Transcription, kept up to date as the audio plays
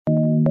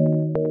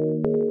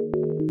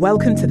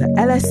Welcome to the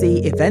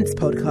LSE Events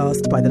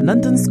Podcast by the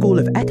London School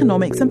of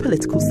Economics and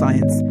Political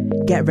Science.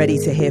 Get ready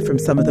to hear from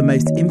some of the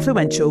most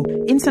influential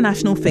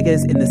international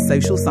figures in the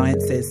social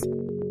sciences.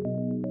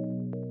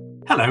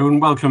 Hello and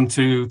welcome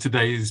to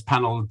today's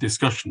panel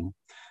discussion.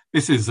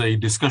 This is a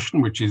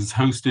discussion which is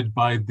hosted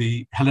by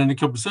the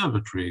Hellenic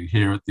Observatory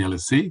here at the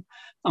LSE,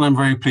 and I'm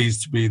very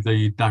pleased to be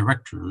the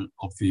director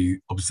of the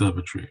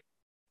observatory.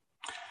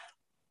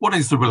 What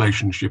is the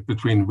relationship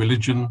between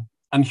religion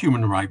and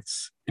human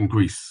rights in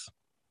Greece?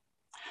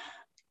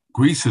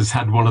 Greece has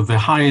had one of the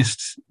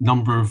highest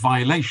number of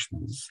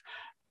violations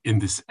in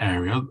this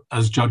area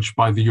as judged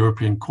by the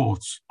European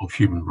Court of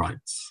Human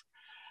Rights.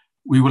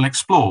 We will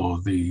explore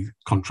the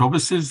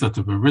controversies that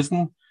have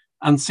arisen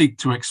and seek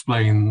to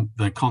explain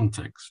their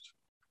context.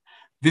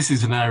 This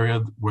is an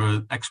area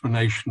where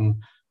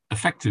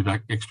effective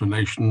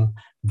explanation,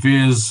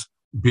 veers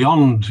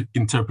beyond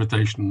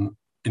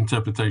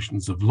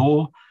interpretations of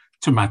law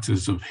to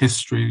matters of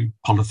history,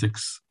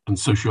 politics, and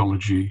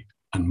sociology,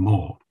 and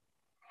more.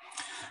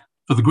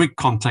 For the Greek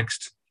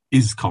context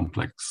is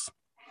complex.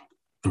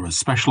 There are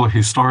special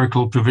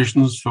historical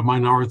provisions for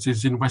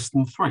minorities in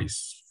Western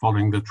Thrace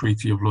following the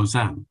Treaty of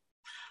Lausanne,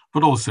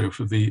 but also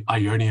for the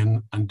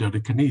Ionian and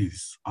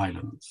Dodecanese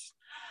islands.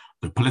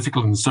 The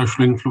political and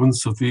social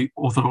influence of the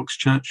Orthodox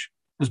Church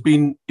has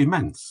been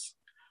immense.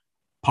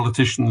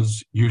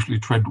 Politicians usually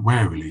tread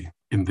warily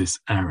in this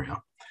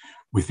area.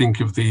 We think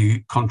of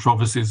the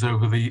controversies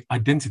over the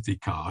identity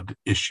card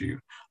issue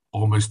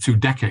almost 2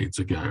 decades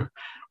ago,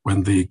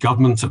 when the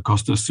government of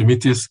Kostas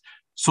Simitis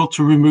sought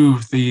to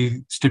remove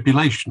the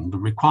stipulation, the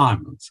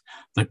requirement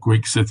that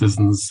Greek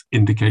citizens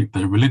indicate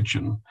their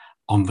religion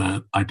on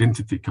their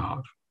identity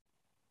card.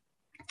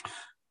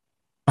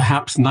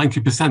 Perhaps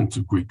 90%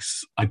 of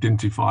Greeks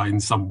identify in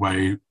some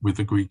way with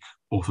the Greek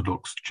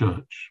Orthodox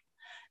Church.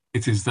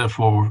 It is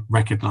therefore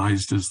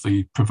recognized as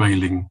the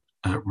prevailing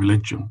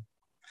religion.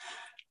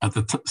 At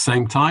the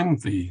same time,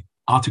 the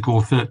Article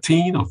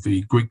 13 of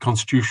the Greek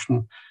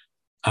Constitution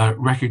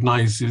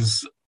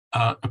recognizes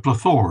a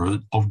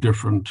plethora of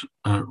different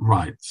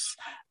rights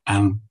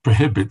and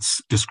prohibits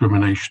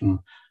discrimination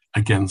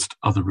against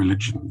other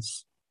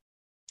religions.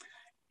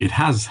 It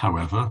has,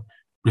 however,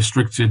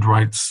 restricted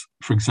rights,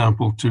 for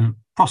example, to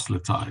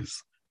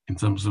proselytize in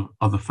terms of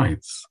other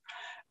faiths.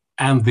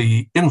 And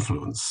the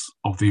influence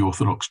of the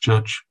Orthodox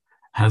Church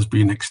has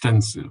been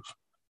extensive,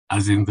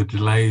 as in the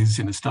delays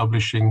in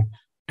establishing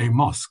a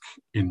mosque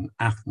in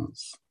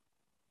Athens.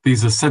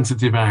 These are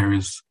sensitive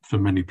areas for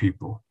many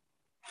people.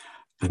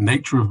 The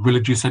nature of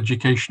religious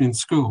education in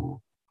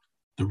school,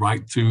 the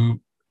right to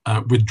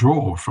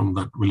withdraw from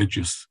that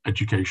religious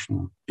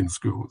education in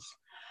schools,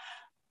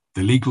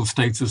 the legal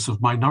status of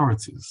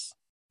minorities,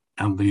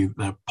 and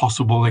their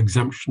possible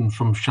exemption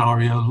from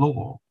Sharia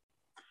law,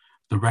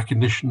 the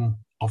recognition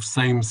of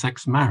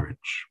same-sex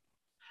marriage.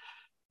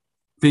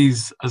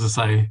 These, as I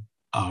say,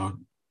 are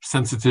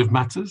sensitive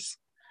matters,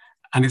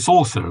 and it's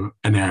also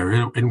an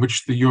area in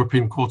which the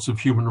European Court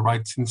of Human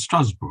Rights in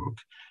Strasbourg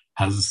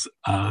has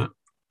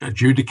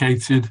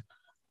adjudicated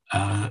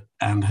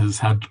and has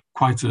had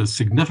quite a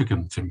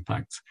significant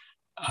impact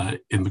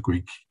in the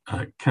Greek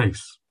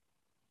case.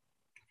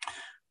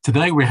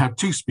 Today we have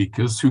 2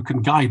 speakers who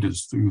can guide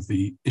us through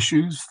the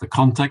issues, the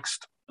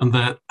context, and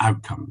their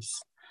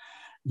outcomes.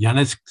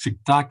 Yannis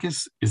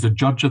Xytakis is a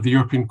judge of the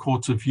European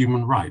Court of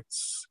Human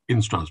Rights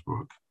in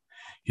Strasbourg.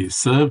 He has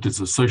served as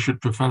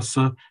associate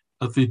professor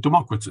at the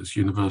Democritus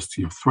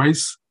University of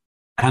Thrace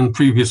and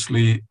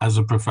previously as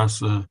a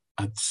professor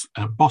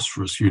at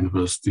Bosphorus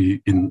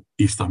University in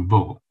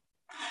Istanbul.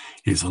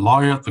 He is a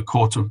lawyer at the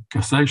Court of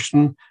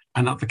Cassation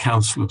and at the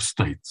Council of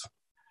State.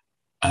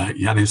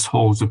 Yannis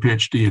holds a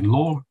PhD in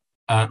law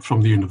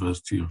from the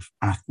University of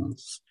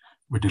Athens.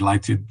 We're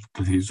delighted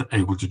that he's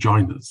able to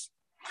join us.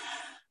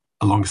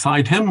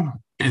 Alongside him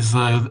is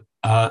a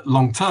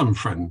long-term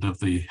friend of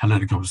the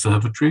Hellenic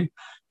Observatory.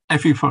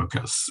 Effie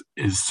Fokas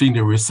is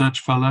Senior Research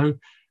Fellow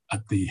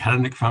at the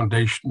Hellenic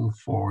Foundation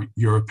for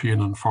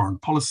European and Foreign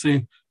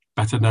Policy,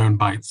 better known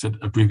by its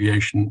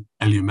abbreviation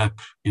ELIUMEP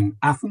in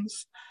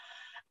Athens.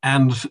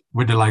 And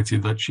we're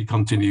delighted that she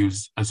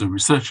continues as a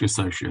research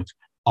associate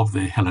of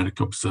the Hellenic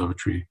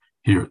Observatory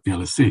here at the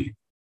LSE.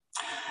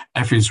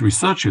 Effie's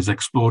research has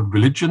explored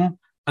religion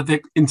at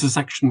the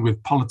intersection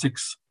with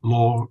politics,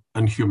 law,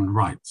 and human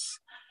rights,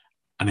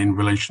 and in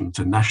relation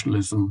to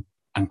nationalism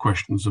and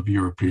questions of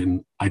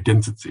European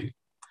identity.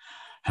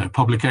 Her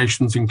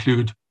publications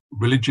include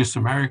Religious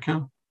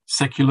America,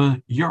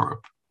 Secular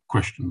Europe,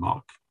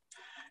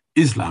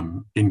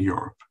 Islam in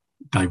Europe,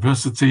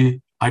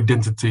 Diversity,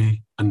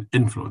 Identity, and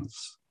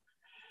Influence,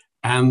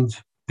 and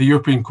the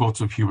European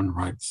Court of Human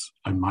Rights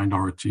and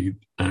Minority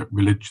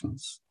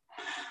Religions.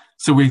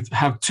 So we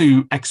have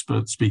 2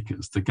 expert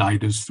speakers to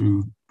guide us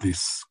through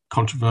this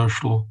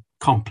controversial,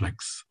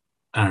 complex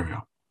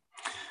area.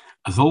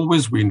 As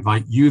always, we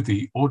invite you,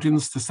 the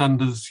audience, to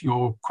send us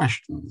your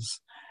questions.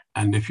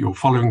 And if you're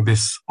following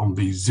this on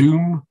the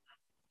Zoom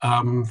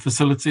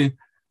facility,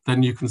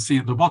 then you can see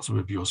at the bottom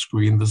of your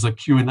screen, there's a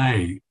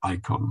Q&A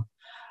icon.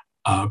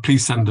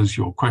 please send us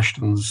your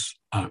questions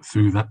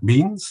through that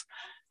means.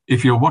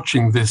 If you're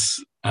watching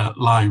this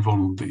live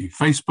on the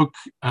Facebook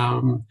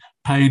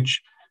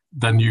page,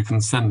 then you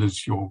can send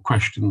us your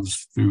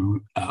questions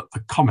through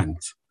the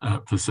comment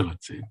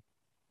facility.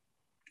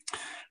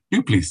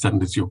 Do please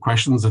send us your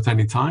questions at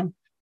any time.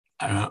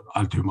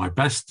 I'll do my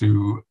best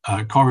to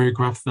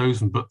choreograph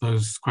those and put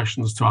those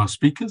questions to our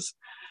speakers.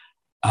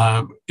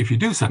 If you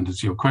do send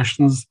us your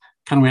questions,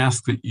 can we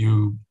ask that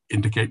you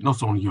indicate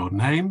not only your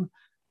name,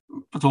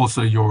 but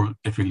also your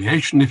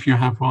affiliation if you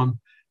have one,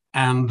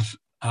 and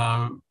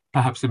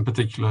perhaps in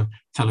particular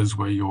tell us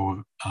where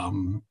you're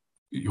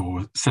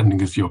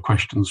sending us your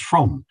questions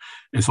from.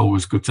 It's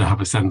always good to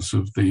have a sense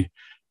of the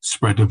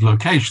spread of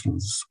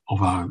locations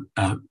of our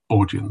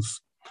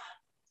audience.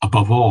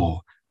 Above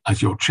all,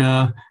 as your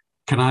chair,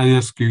 can I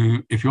ask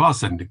you, if you are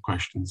sending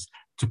questions,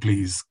 to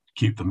please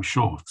keep them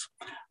short.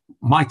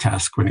 My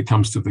task when it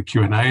comes to the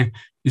Q&A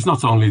is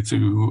not only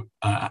to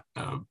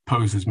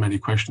pose as many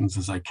questions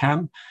as I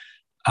can,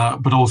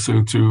 but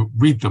also to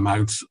read them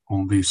out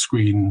on the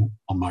screen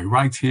on my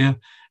right here.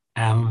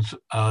 And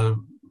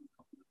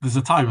there's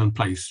a time and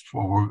place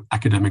for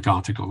academic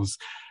articles.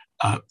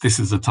 This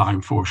is a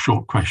time for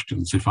short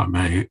questions, if I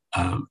may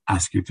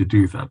ask you to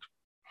do that.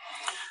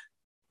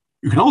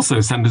 You can also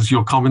send us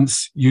your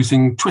comments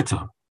using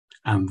Twitter.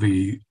 And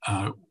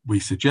we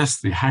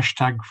suggest the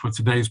hashtag for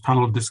today's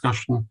panel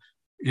discussion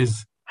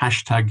is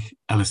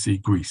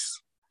 #LSE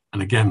Greece.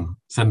 And again,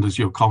 send us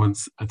your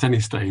comments at any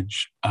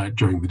stage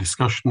during the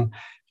discussion,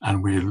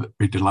 and we'll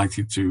be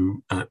delighted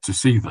to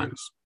see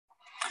those.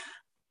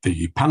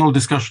 The panel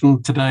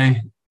discussion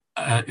today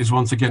is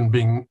once again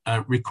being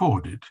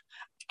recorded,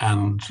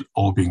 and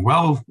all being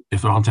well,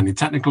 if there aren't any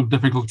technical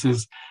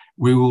difficulties,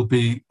 we will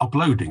be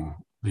uploading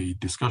the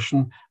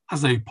discussion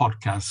as a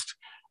podcast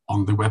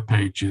on the web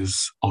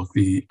pages of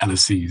the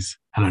LSE's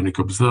Hellenic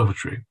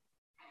Observatory.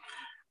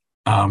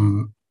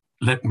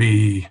 Let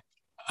me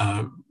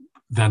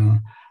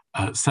then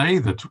say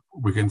that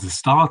we're going to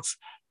start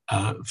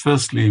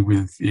firstly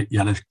with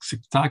Yannis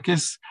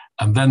Xyxtakis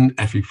and then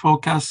Effie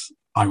Fokas.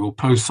 I will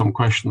pose some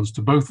questions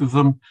to both of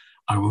them.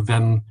 I will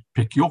then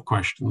pick your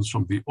questions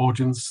from the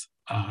audience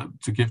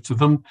to give to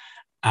them.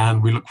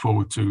 And we look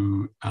forward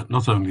to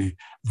not only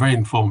very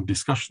informed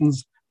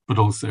discussions, but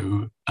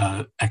also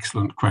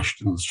excellent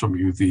questions from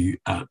you, the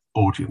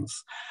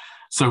audience.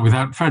 So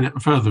without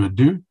further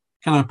ado,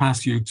 can I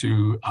pass you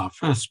to our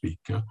first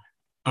speaker?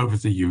 Over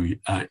to you,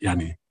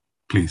 Yanni,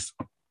 please.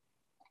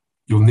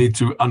 You'll need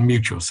to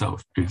unmute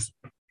yourself, please.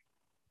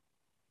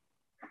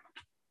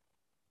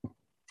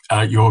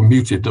 You're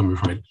muted, I'm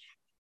afraid.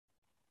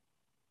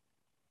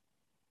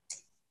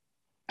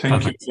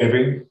 Thank you,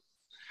 Kevin.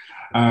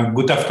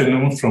 Good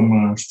afternoon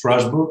from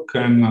Strasbourg,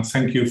 and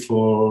thank you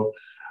for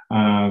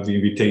the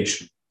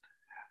invitation.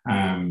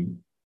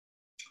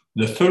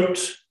 The third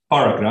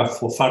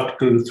paragraph of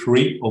Article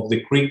 3 of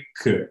the Greek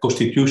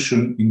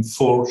Constitution in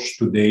force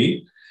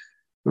today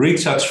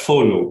reads as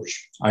follows,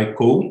 I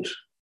quote,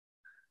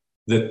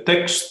 "The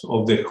text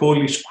of the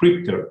Holy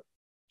Scripture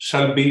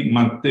shall be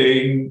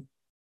maintained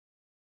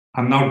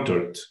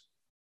unaltered.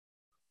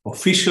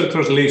 Official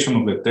translation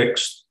of the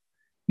text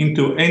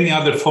into any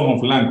other form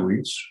of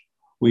language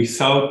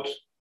without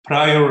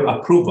prior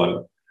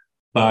approval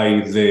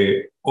by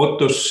the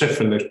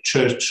Autocephalous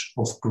Church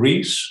of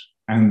Greece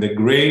and the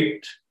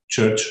Great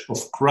Church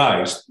of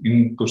Christ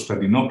in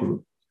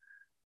Constantinople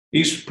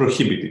is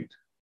prohibited."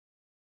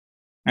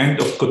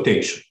 End of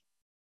quotation.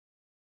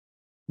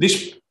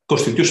 This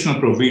constitutional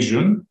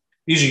provision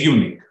is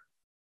unique.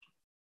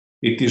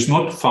 It is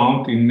not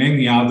found in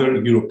any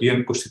other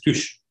European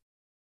constitution.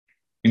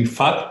 In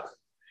fact,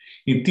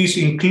 it is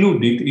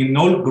included in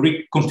all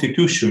Greek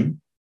constitutions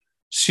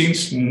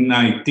since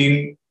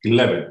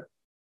 1911.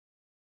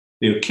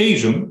 The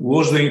occasion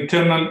was the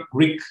internal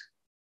Greek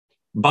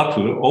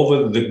battle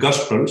over the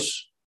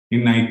Gospels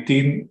in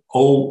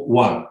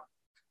 1901.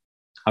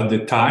 At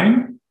the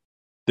time,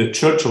 the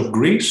Church of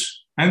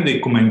Greece and the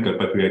Ecumenical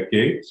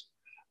Patriarchate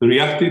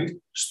reacted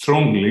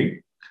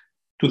strongly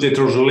to the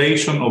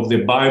translation of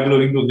the Bible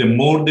into the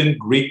modern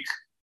Greek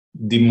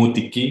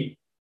Demotique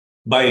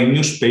by a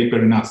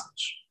newspaper in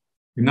Athens.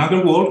 In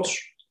other words,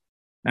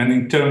 an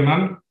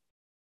internal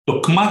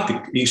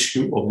dogmatic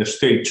issue of the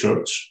state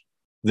church,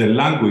 the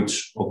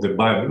language of the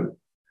Bible,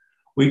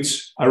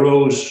 which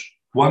arose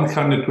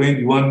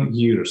 121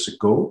 years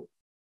ago,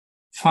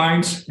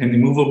 finds an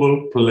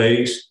immovable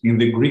place in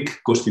the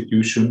Greek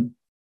constitution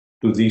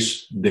to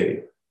this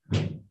day.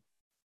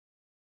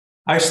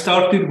 I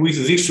started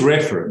with this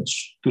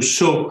reference to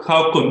show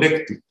how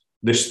connected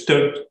the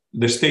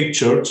state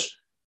church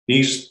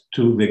is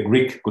to the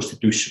Greek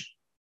constitution.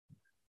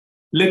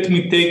 Let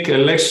me take a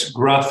less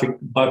graphic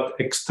but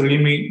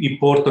extremely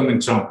important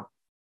example.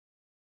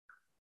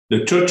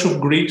 The Church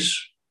of Greece,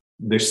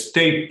 the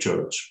state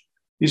church,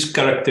 is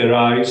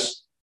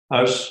characterized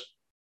as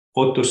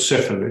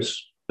autocephalous,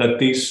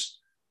 that is,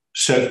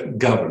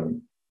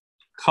 self-governing.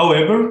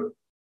 However,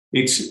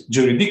 its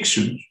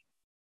jurisdiction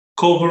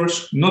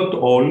covers not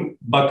all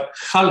but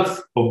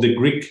half of the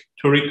Greek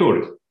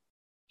territory,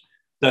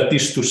 That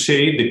is to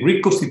say, the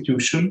Greek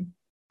constitution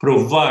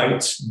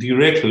provides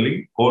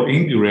directly or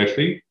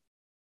indirectly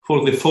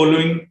for the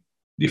following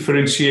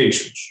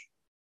differentiations.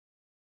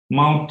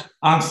 Mount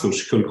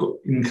Anthos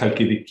in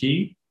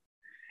Chalkidiki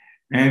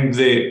and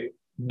the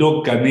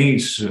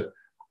Doganes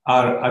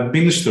are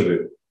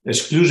administered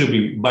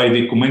exclusively by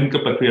the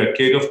Ecumenical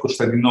Patriarchate of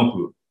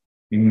Constantinople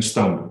in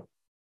Istanbul.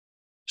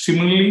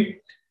 Similarly,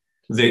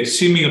 the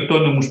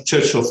semi-autonomous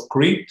Church of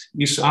Crete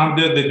is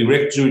under the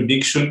direct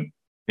jurisdiction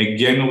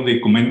again of the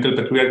Ecumenical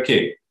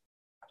Patriarchate.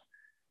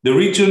 The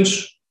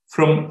regions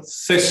from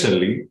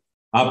Thessaly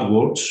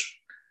upwards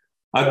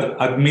are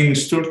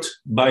administered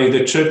by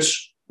the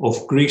Church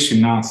of Greece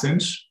in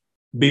Athens,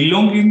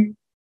 belonging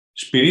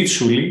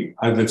spiritually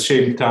at the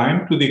same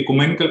time to the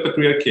Ecumenical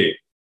Patriarchate.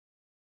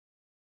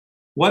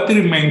 What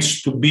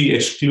remains to be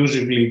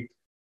exclusively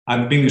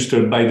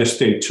administered by the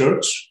state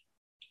church?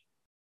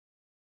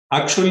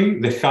 Actually,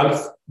 the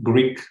half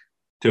Greek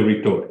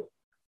territory.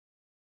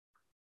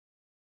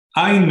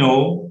 I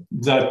know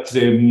that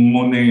the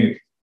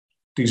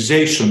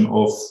monetization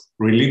of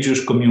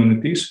religious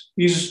communities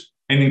is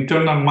an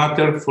internal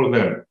matter for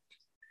them.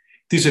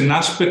 It is an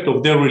aspect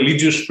of their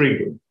religious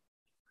freedom.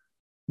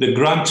 The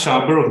Grand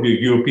Chamber of the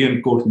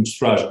European Court in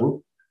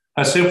Strasbourg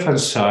has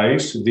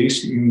emphasized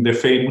this in the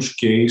famous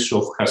case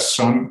of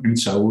Hassan and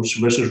Saous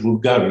versus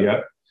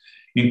Bulgaria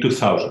in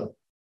 2000.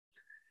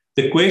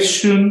 The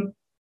question,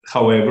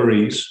 however,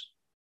 is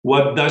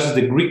what does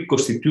the Greek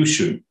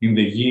constitution in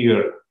the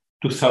year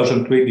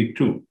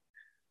 2022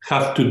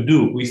 have to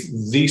do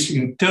with these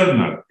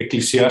internal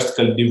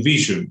ecclesiastical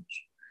divisions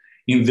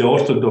in the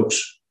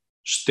Orthodox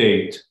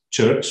state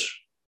church?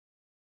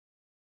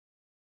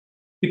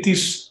 It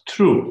is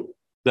true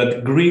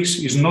that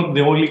Greece is not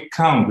the only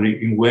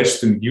country in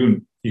Western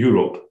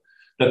Europe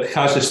that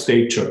has a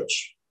state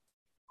church.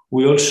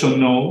 We also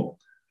know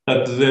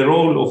that the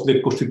role of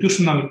the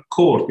Constitutional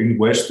Court in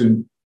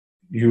Western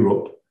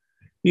Europe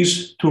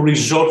is to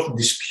resolve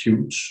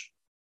disputes,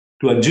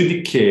 to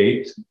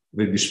adjudicate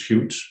the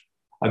disputes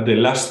at the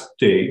last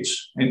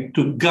stage, and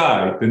to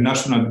guide the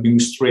national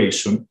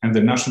administration and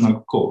the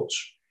national courts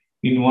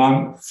in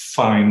one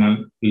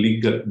final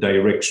legal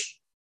direction.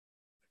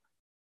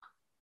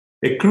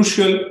 A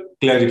crucial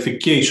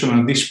clarification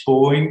at this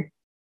point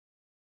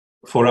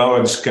for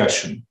our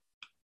discussion.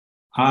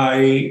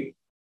 I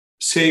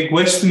say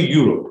Western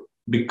Europe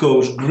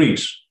because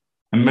Greece,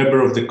 a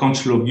member of the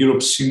Council of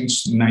Europe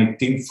since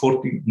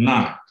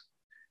 1949,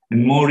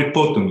 and more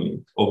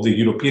importantly, of the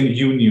European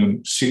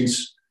Union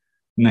since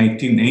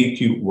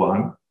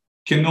 1981,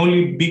 can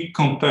only be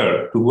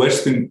compared to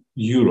Western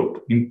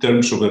Europe in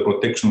terms of the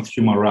protection of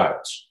human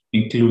rights,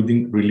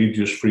 including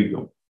religious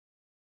freedom.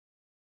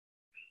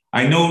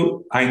 I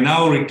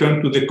now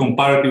return to the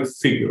comparative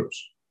figures.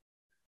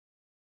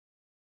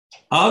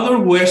 Other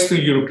Western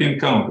European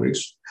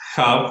countries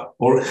have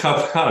or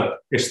have had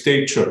a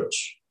state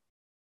church.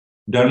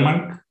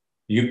 Denmark,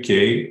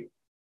 UK,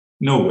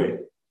 Norway.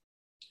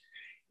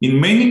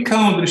 In many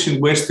countries in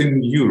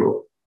Western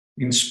Europe,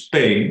 in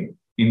Spain,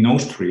 in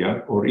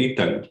Austria or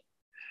Italy,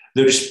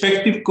 the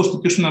respective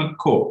constitutional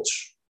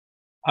courts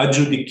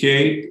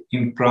adjudicate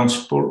in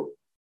principle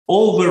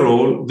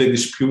overall the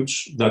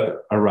disputes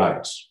that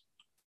arise.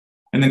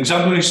 An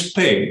example is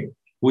Spain,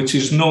 which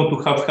is known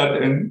to have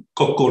had a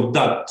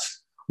concordat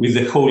with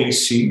the Holy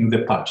See in the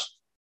past.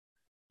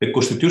 The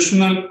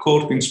Constitutional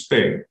Court in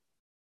Spain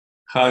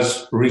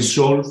has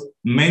resolved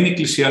many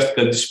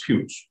ecclesiastical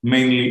disputes,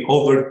 mainly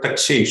over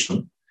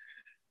taxation,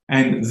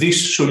 and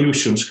these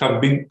solutions have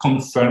been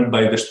confirmed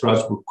by the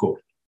Strasbourg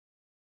Court.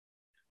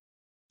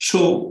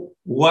 So,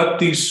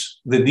 what is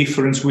the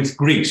difference with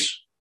Greece?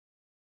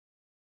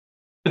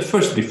 The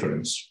first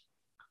difference,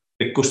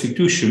 the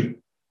Constitution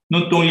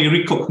not only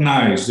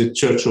recognizes the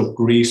Church of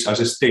Greece as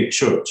a state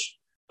church,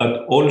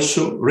 but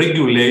also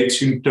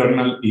regulates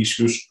internal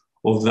issues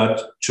of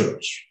that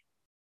church.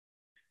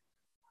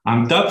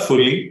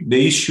 Undoubtedly,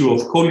 the issue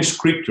of Holy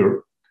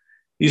Scripture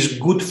is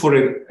good for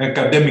an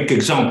academic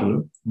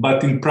example,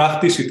 but in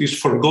practice it is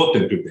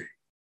forgotten today,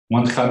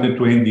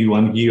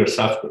 121 years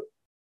after.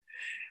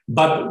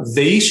 But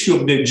the issue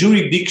of the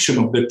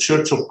jurisdiction of the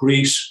Church of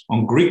Greece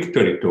on Greek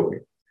territory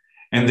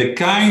and the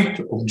kind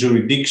of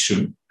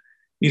jurisdiction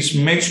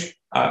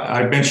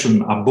I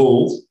mentioned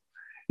above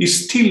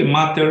is still a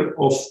matter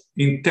of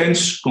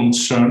intense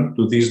concern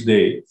to this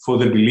day for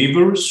the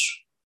believers,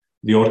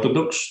 the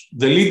Orthodox,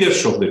 the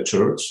leaders of the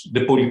Church,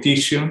 the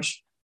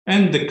politicians,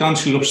 and the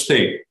Council of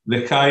State,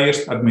 the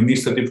highest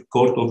administrative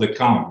court of the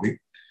country,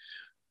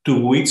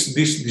 to which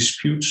these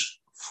disputes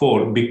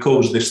fall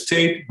because the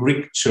state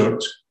Greek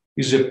Church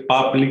is a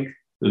public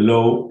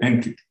law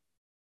entity.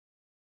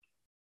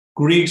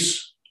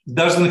 Greece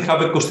doesn't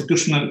have a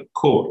constitutional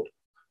court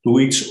to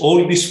which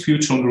all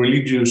disputes on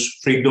religious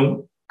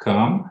freedom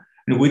come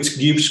and which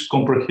gives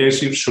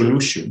comprehensive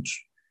solutions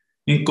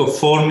in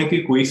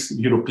conformity with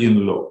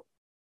European law.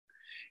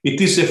 It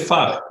is a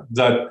fact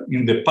that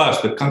in the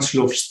past, the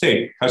Council of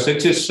State has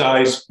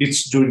exercised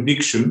its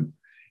jurisdiction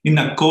in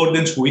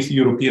accordance with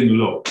European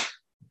law.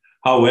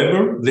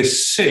 However, the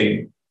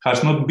same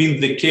has not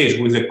been the case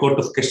with the Court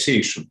of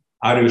Cassation,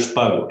 Arios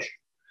Pados,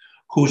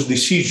 whose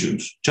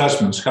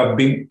judgments have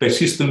been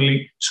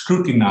persistently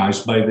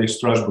scrutinized by the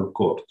Strasbourg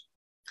Court.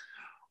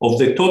 Of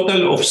the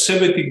total of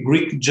 70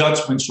 Greek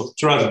judgments of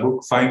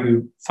Strasbourg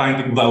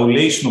finding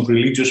violation of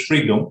religious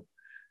freedom,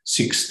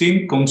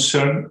 16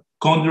 concern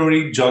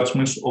contrary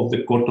judgments of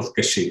the Court of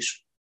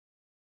Cassation.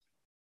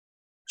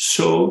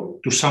 So,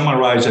 to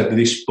summarize at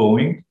this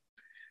point,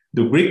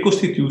 the Greek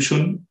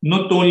constitution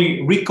not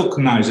only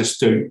recognizes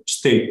the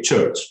state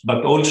church,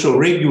 but also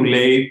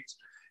regulates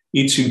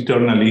its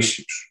internal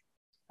issues.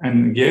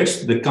 And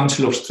yes, the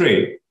Council of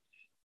State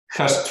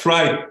has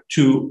tried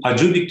to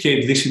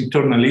adjudicate these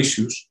internal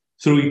issues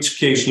through its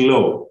case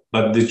law,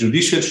 but the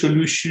judicial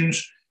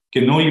solutions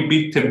can only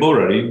be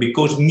temporary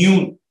because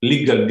new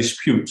legal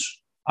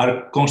disputes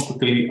are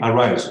constantly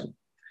arising.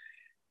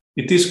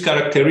 It is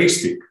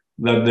characteristic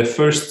that the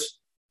first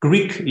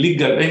Greek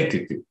legal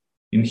entity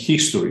in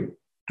history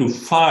to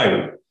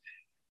file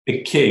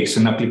a case,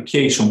 an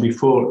application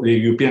before the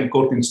European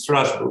Court in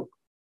Strasbourg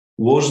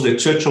was the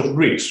Church of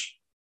Greece.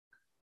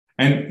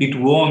 And it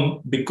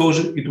won because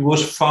it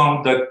was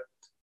found that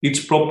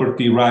its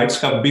property rights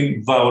have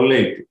been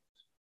violated.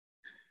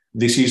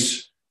 This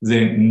is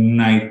the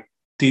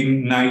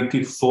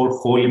 1994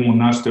 Holy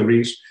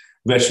Monasteries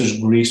versus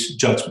Greece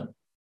judgment.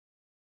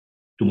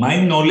 To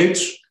my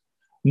knowledge,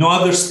 no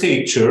other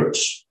state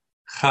church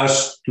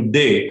has to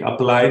date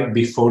applied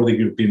before the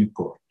European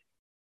Court.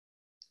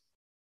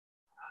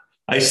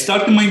 I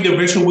started my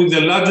intervention with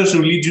the largest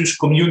religious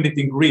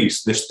community in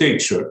Greece, the state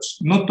church,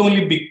 not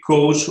only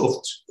because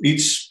of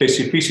its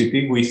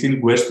specificity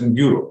within Western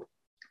Europe.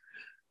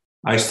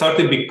 I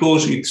started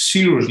because it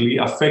seriously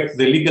affects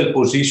the legal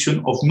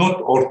position of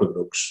not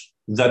Orthodox,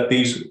 that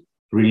is,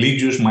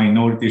 religious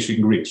minorities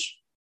in Greece.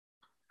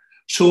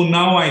 So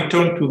now I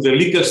turn to the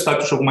legal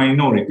status of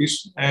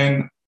minorities,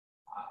 and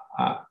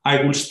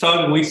I will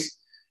start with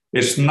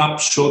a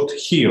snapshot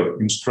here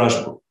in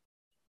Strasbourg.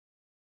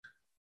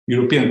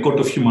 European Court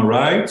of Human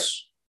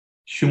Rights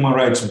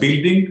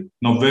Building,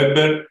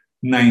 November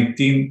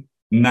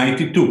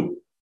 1992.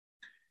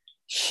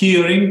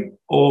 Hearing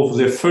of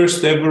the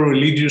first ever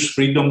religious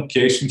freedom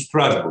case in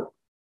Strasbourg.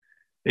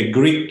 A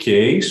Greek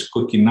case,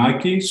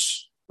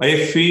 Kokkinakis.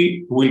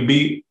 Effie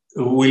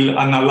will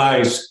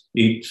analyze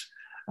it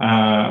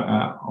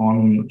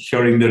on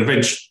her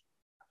intervention.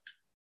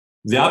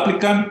 The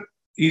applicant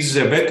is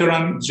a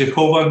veteran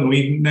Jehovah's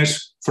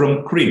Witness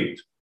from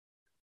Crete,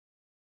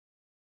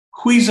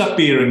 who is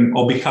appearing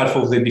on behalf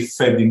of the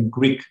defending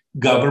Greek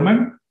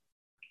government,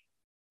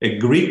 a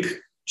Greek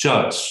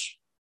judge.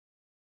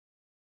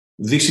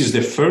 This is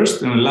the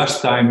first and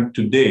last time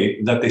today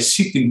that a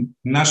sitting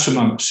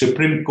National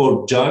Supreme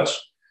Court judge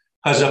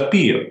has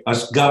appeared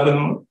as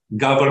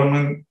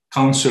government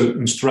counsel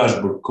in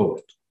Strasbourg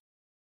Court.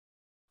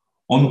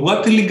 On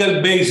what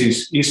legal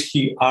basis is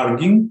he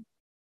arguing?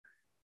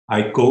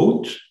 I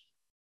quote,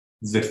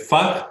 "The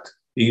fact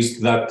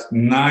is that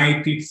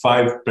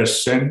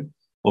 95%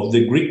 of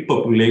the Greek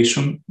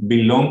population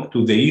belong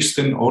to the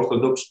Eastern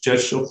Orthodox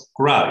Church of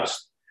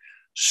Christ.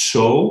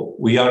 So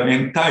we are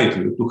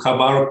entitled to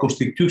have our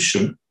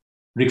constitution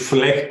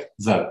reflect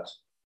that."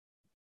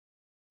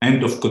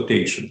 End of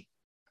quotation.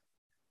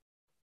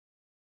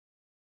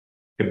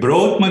 A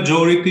broad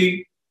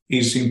majority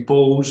is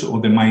imposed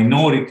on the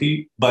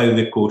minority by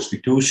the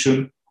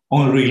constitution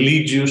on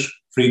religious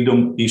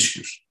freedom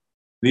issues.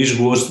 This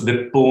was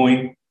the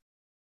point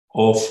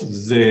of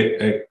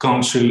the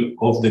Council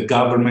of the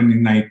Government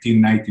in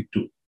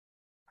 1992.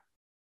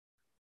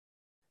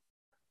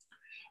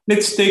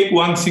 Let's take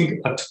one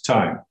thing at a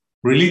time.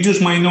 Religious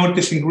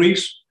minorities in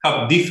Greece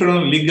have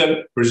different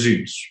legal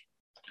regimes.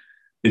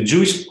 The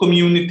Jewish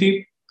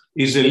community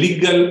is a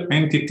legal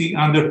entity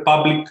under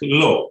public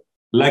law,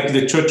 like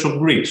the Church of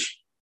Greece.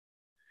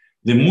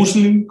 The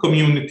Muslim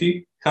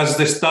community has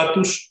the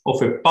status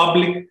of a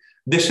public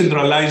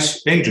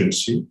decentralized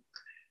agency,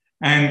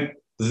 and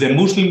the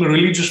Muslim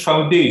religious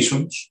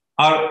foundations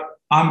are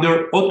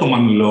under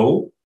Ottoman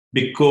law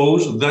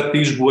because that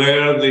is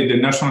where the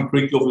International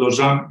Treaty of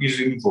Lausanne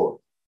is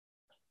involved.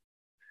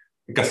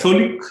 The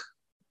Catholic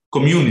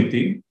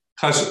community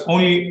has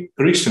only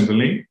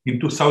recently, in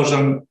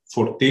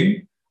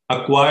 2014,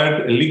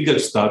 acquired a legal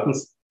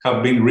status,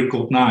 have been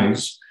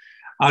recognized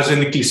as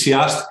an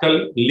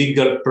ecclesiastical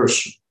legal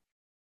person.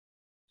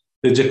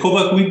 The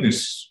Jehovah's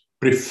Witnesses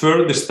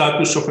prefer the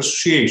status of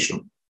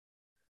association,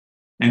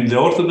 and the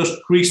Orthodox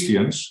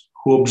Christians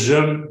who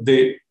observe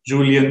the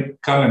Julian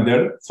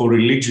calendar for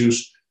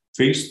religious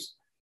feasts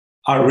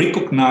are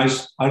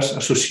recognized as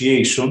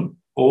association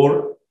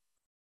or,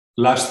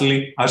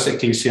 lastly, as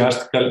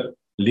ecclesiastical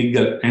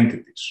legal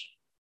entities.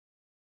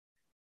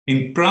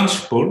 In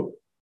principle,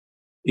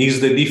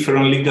 is the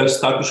different legal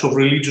status of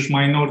religious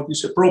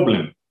minorities a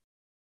problem?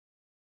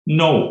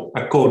 No,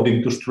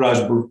 according to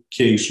Strasbourg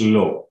case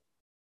law.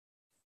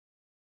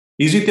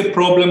 Is it a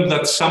problem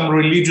that some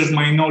religious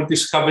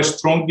minorities have a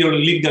stronger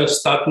legal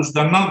status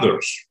than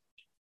others?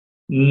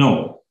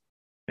 No,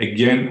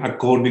 again,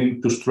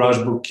 according to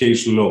Strasbourg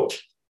case law.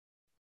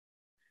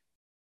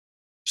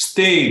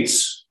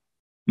 states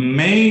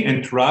may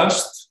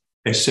entrust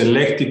a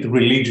selected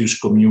religious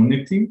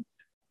community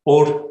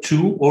or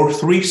 2 or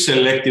 3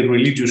 selected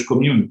religious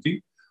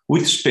community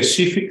with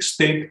specific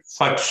state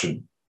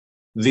function.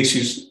 This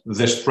is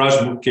the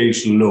Strasbourg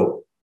case law.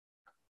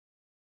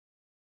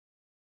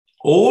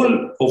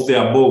 All of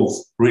the above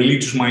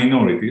religious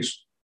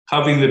minorities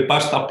have in the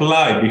past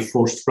applied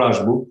before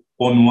Strasbourg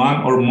on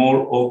one or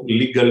more of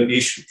legal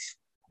issues.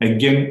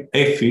 Again,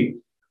 Effie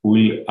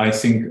will, I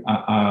think,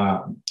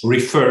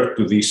 refer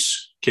to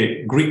this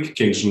Greek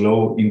case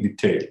law in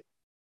detail.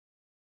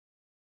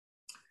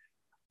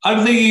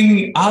 Are there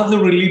any other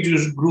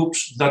religious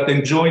groups that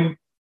enjoy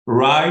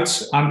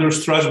rights under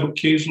Strasbourg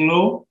case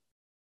law?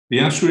 The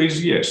answer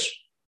is yes.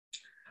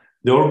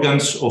 The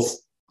organs of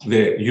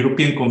the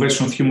European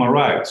Convention of Human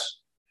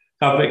Rights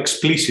have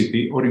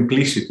explicitly or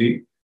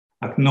implicitly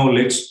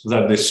acknowledged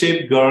that the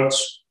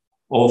safeguards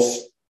of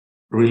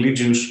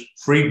religious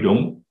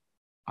freedom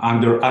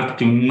under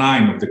Article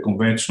 9 of the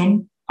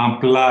Convention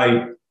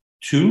apply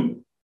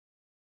to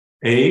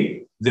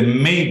A, the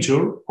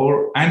major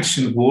or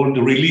ancient world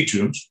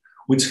religions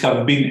which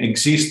have been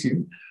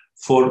existing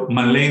for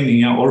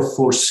millennia or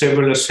for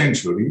several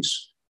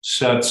centuries,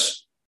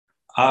 such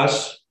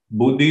as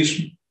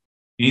Buddhism,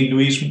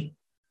 Hinduism,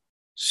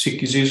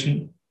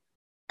 Sikhism,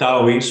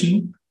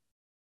 Taoism.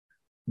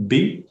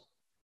 B,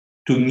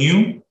 to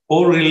new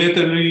or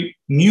relatively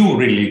new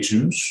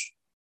religions,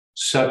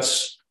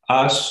 such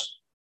as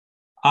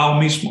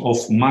Aumism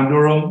of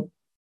Mandarin,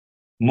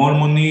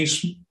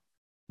 Mormonism,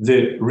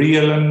 the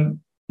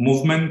Realan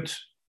movement,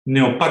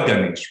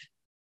 Neopaganism.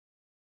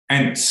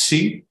 And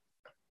C,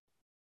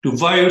 to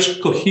various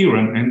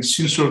coherent and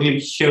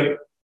sincerely held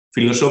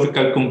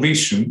philosophical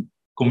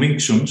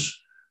convictions,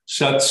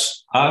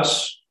 such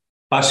as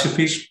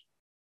pacifism,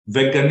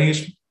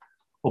 veganism,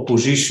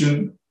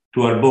 opposition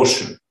to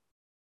abortion.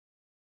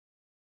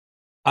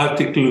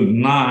 Article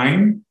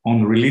 9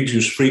 on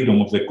religious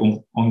freedom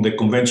on the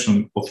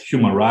Convention of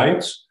Human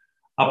Rights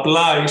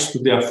applies to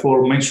the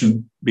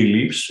aforementioned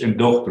beliefs and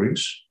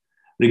doctrines,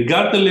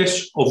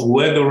 regardless of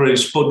whether a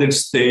respondent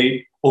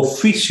state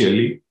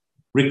officially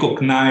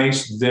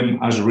recognized them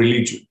as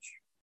religions.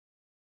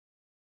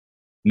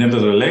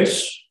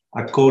 Nevertheless,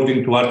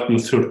 according to Article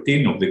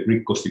 13 of the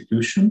Greek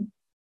Constitution,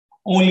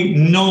 only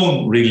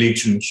known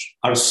religions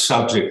are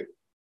subject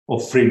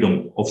of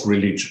freedom of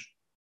religion.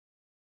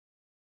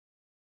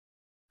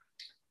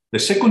 The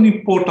second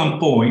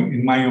important point,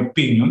 in my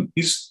opinion,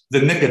 is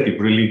the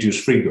negative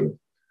religious freedom.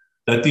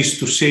 That is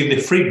to say,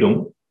 the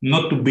freedom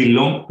not to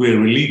belong to a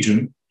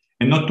religion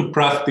and not to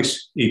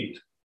practice it.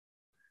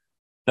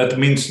 That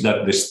means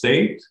that the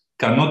state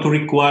cannot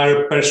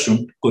require a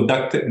person to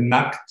conduct an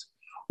act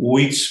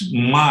which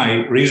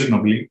might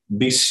reasonably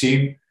be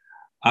seen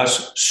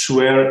as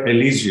swear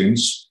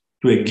allegiance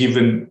to a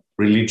given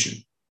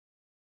religion.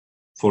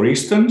 For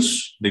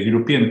instance, the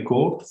European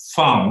Court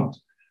found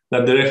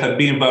that there had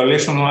been a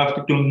violation of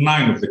Article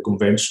 9 of the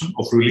Convention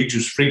of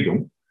Religious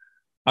Freedom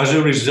as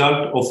a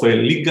result of a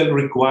legal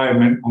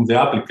requirement on the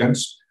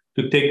applicants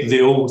to take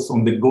the oath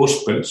on the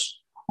Gospels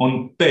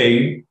on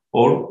pain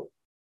or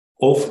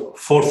of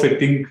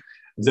forfeiting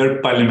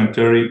their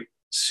parliamentary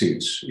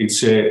seats.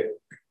 It's a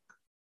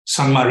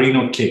San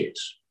Marino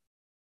case.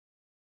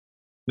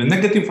 The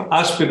negative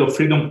aspect of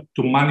freedom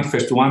to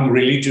manifest one's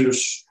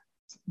religious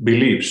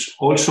beliefs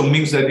also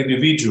means that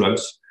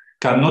individuals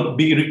cannot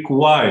be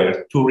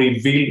required to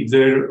reveal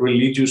their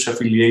religious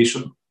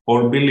affiliation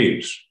or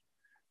beliefs.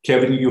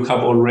 Kevin, you have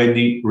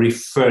already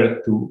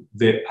referred to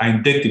the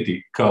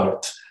identity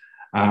card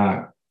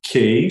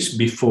case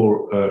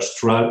before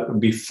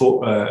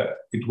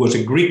it was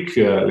a Greek,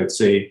 a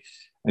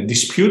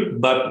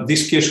dispute, but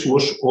this case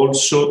was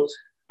also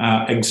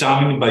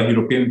examined by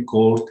European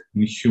Court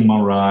in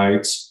Human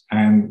Rights,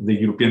 and the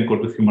European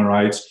Court of Human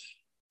Rights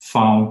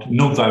found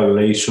no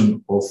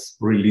violation of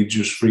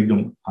religious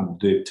freedom at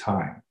the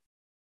time.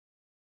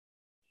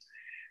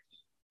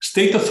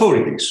 State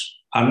authorities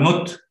are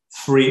not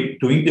free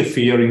to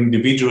interfere in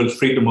individuals'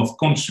 freedom of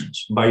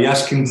conscience by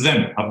asking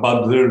them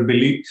about their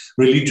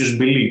religious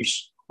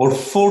beliefs or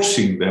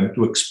forcing them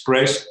to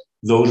express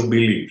those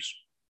beliefs.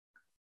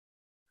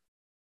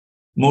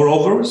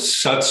 Moreover,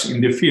 such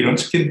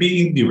interference can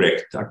be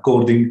indirect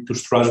according to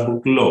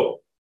Strasbourg law.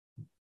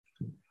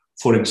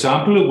 For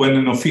example, when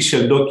an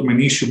official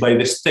document issued by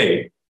the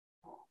state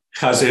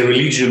has a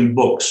religion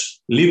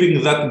box,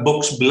 leaving that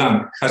box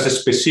blank has a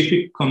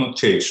specific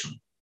connotation.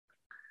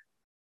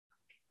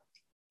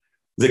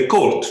 The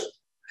court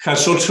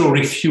has also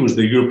refused,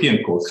 the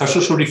European Court has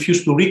also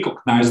refused to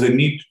recognize the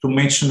need to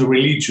mention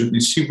religion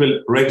in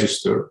civil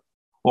register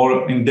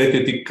or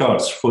identity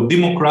cards for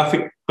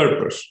demographic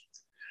purpose,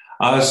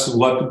 as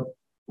what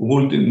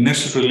would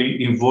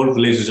necessarily involve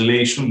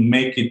legislation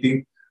making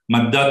it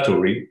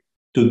mandatory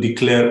to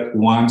declare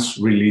one's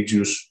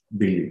religious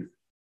belief.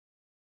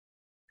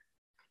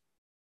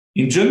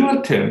 In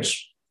general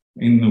terms,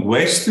 in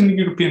Western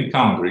European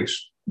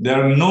countries,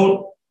 there are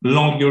no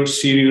longer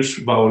serious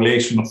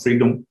violation of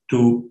freedom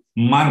to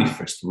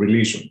manifest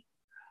religion,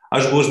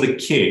 as was the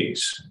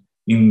case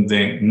in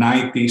the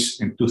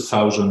 90s and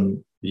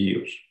 2000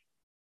 years.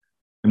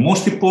 The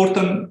most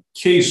important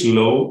case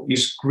law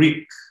is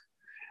Greek,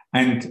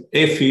 and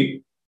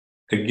Effie,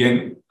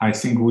 again, I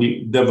think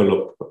will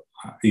develop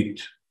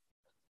it.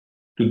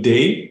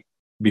 Today,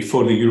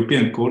 before the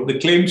European Court, the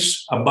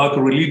claims about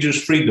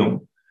religious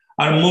freedom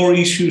are more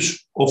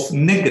issues of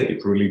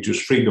negative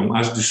religious freedom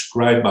as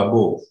described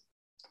above.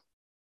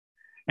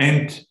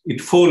 And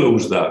it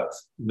follows that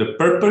the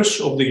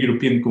purpose of the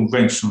European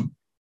Convention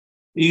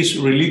is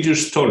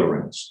religious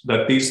tolerance,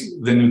 that is,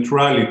 the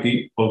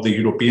neutrality of the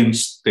European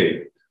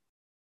state.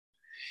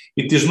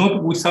 It is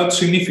not without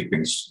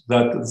significance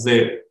that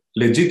the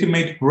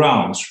legitimate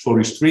grounds for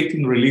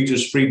restricting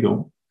religious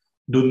freedom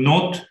do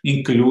not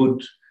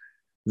include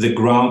the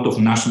ground of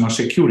national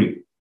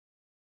security.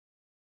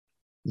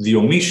 The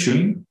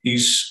omission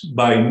is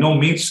by no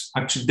means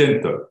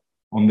accidental.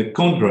 On the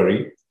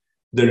contrary,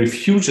 the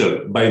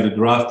refusal by the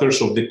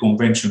drafters of the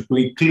Convention to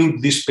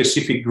include this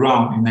specific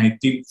ground in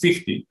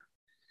 1950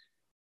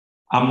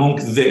 among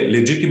the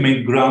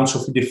legitimate grounds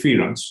of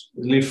interference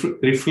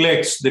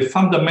reflects the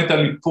fundamental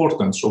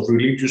importance of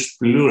religious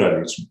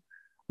pluralism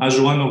as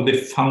one of the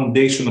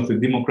foundations of a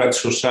democratic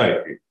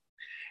society,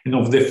 and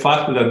of the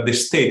fact that the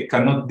state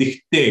cannot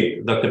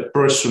dictate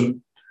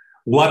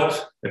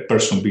what a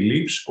person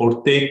believes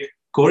or take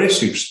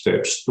coercive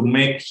steps to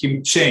make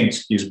him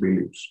change his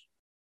beliefs.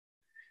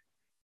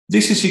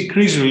 This is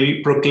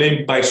increasingly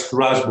proclaimed by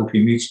Strasbourg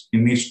in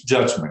its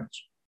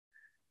judgments.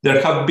 There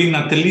have been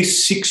at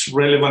least 6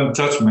 relevant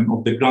judgments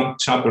of the Grand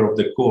Chamber of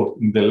the Court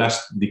in the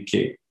last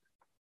decade.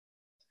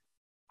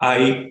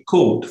 I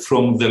quote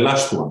from the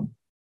last one.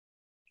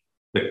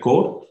 The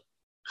Court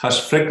has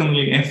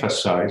frequently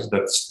emphasized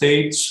that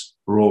states'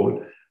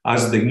 role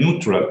as the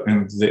neutral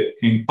and the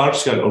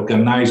impartial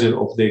organizer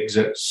of the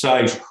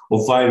exercise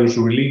of various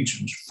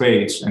religions,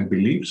 faiths, and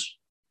beliefs,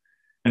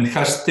 and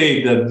has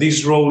stated that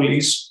this role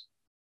is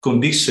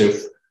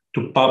conducive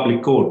to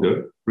public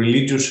order,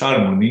 religious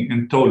harmony,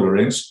 and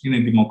tolerance in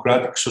a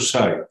democratic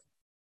society.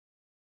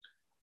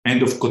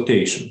 End of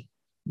quotation.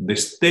 The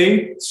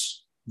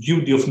state's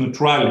duty of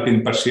neutrality and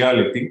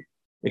impartiality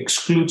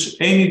excludes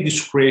any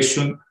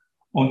discretion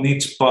on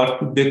its part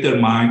to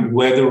determine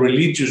whether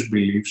religious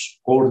beliefs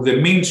or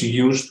the means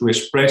used to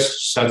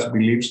express such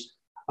beliefs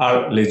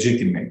are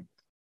legitimate.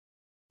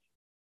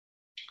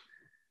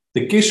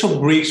 The case of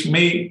Greece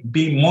may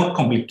be more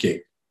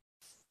complicated.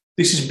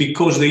 This is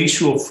because the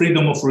issue of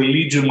freedom of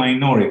religious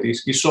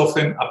minorities is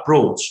often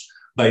approached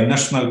by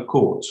national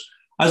courts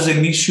as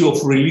an issue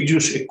of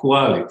religious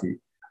equality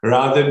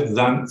rather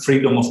than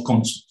freedom of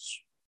conscience.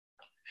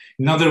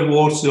 In other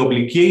words, the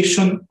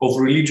obligation of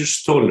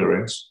religious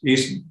tolerance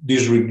is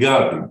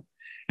disregarded,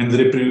 and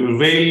the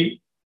prevailing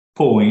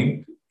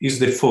point is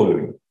the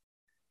following.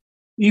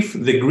 If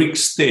the Greek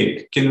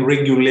state can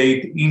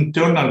regulate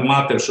internal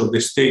matters of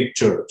the state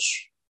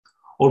church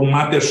or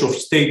matters of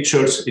state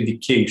church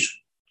education,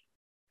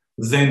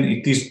 then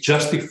it is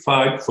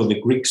justified for the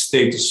Greek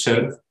state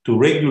itself to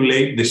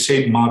regulate the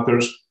same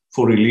matters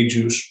for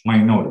religious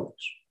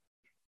minorities.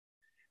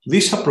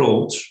 This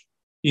approach,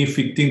 if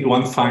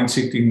one finds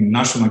it in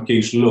national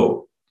case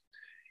law,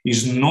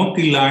 is not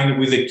in line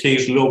with the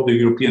case law of the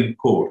European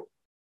Court,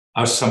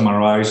 as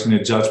summarized in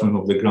a judgment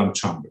of the Grand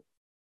Chamber.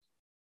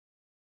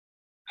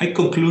 I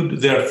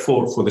conclude,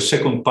 therefore, for the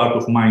second part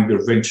of my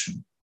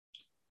intervention,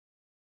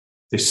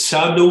 the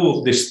shadow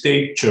of the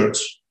state church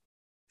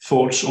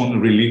falls on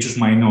religious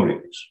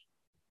minorities.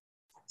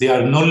 They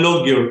are no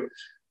longer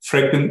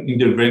frequent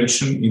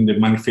intervention in the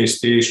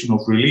manifestation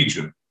of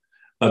religion,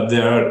 but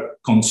there are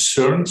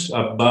concerns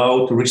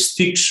about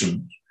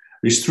restrictions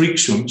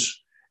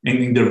and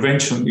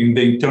intervention in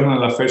the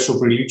internal affairs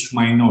of religious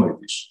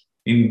minorities,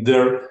 in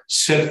their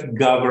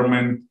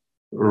self-government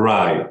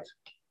right.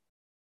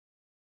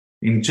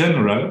 In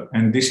general,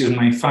 and this is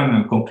my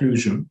final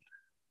conclusion,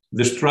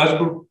 the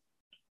Strasbourg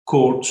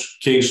Court's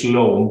case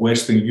law in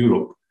Western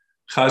Europe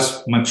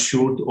has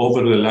matured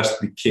over the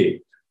last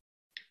decade.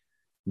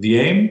 The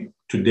aim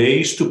today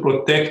is to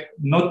protect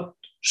not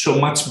so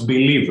much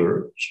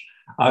believers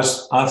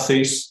as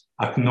atheists,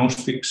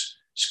 agnostics,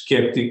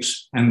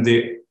 skeptics, and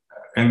the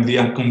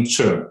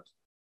unconcerned.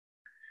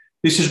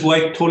 This is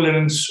why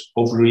tolerance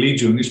of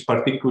religion is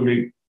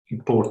particularly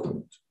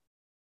important.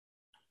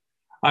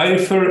 I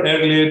referred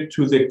earlier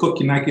to the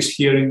Kokkinakis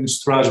hearing in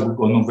Strasbourg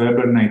on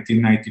November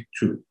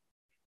 1992.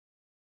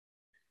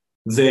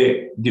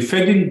 The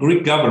defending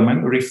Greek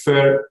government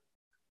referred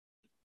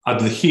at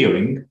the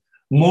hearing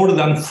more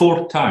than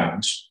 4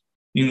 times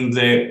to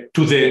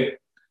the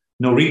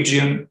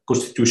Norwegian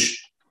constitution.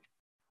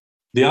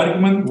 The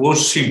argument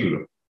was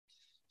singular.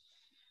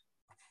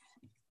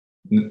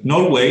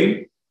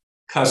 Norway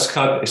has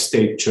had a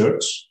state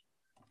church,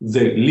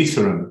 the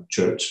Lutheran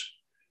Church,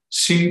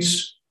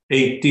 since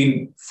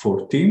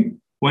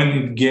 1814, when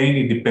it gained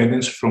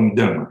independence from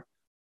Denmark.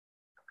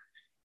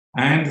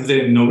 And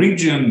the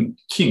Norwegian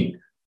king,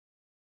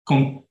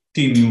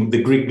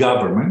 the Greek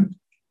government,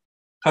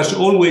 has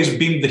always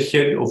been the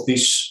head of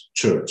this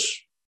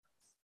church.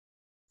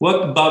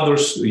 What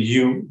bothers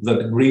you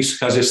that Greece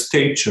has a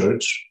state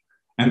church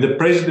and the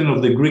president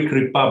of the Greek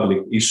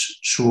Republic is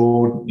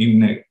sworn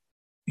in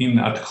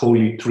at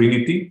Holy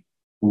Trinity?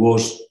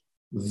 Was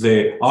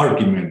the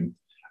argument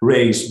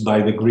raised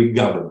by the Greek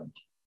government.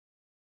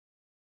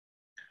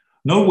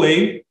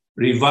 Norway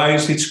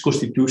revised its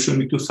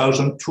constitution in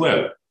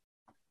 2012,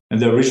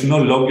 and there is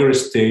no longer a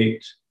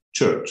state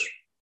church.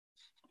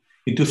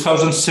 In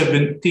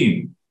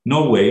 2017,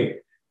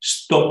 Norway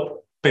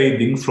stopped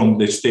paying from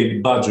the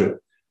state budget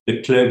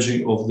the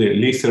clergy of the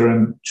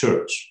Lutheran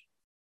Church.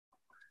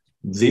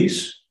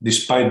 This,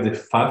 despite the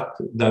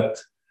fact that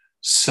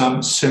some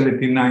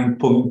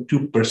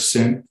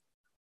 79.2%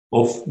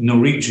 of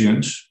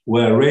Norwegians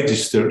were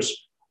registered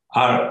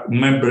are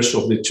members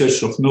of the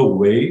Church of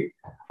Norway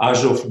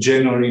as of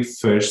January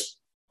 1st,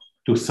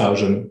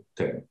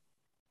 2010,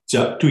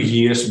 just 2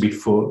 years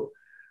before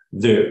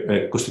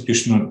the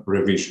constitutional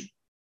revision.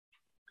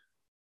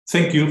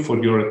 Thank you for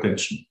your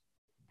attention.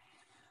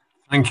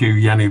 Thank you,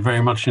 Yanni,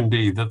 very much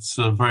indeed. That's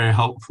a very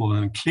helpful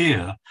and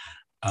clear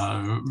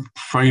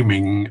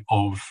framing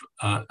of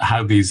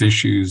how these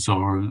issues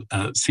are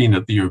seen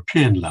at the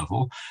European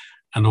level,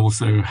 and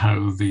also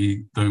how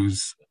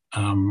those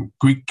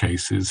Greek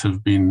cases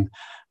have been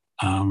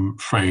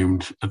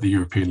framed at the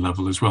European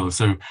level as well.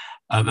 So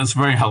that's a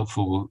very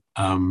helpful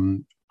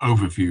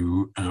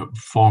overview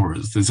for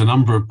us. There's a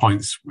number of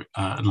points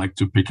I'd like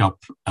to pick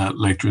up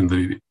later in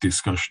the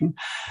discussion.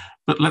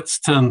 But let's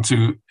turn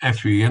to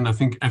Effie, and I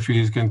think Effie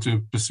is going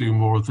to pursue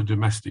more of the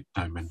domestic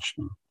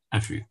dimension.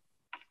 Effie.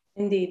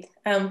 Indeed.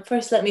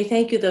 First, let me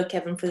thank you, though,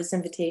 Kevin, for this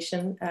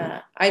invitation.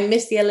 I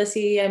miss the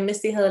LSE, I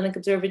miss the Hellenic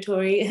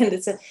Observatory, and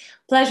it's a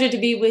pleasure to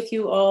be with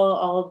you all,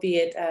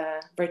 albeit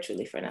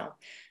virtually for now.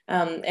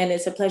 And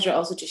it's a pleasure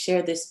also to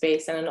share this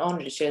space, and an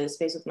honor to share this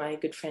space with my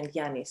good friend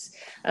Yannis.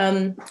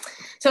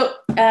 So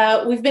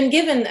we've been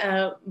given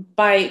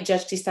by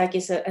Judge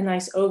Christakis a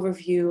nice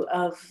overview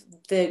of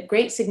the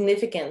great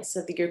significance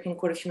of the European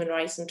Court of Human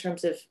Rights in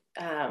terms of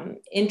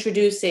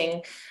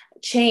introducing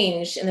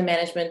change in the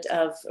management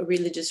of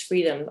religious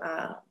freedom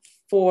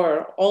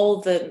for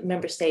all the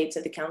member states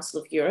of the Council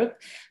of Europe.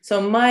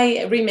 So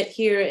my remit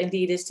here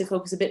indeed is to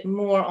focus a bit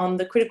more on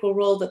the critical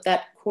role that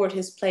that court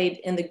has played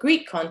in the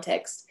Greek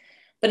context.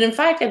 But in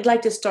fact, I'd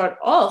like to start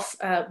off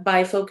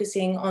by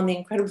focusing on the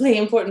incredibly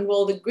important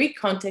role the Greek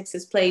context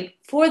has played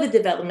for the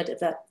development of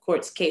that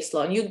court's case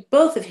law. And you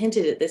both have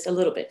hinted at this a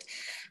little bit.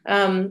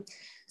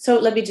 So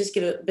let me just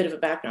give a bit of a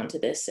background to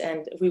this,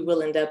 and we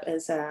will end up,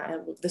 as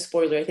the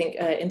spoiler, I think,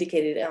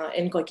 indicated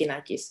in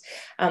Kokkinakis.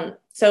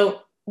 So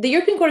the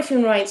European Court of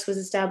Human Rights was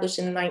established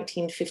in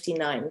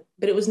 1959,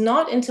 but it was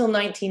not until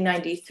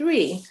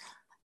 1993,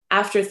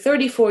 after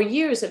 34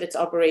 years of its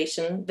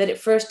operation, that it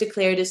first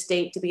declared a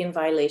state to be in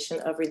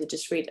violation of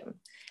religious freedom,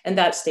 and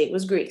that state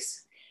was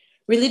Greece.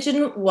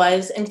 Religion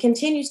was and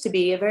continues to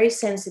be a very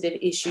sensitive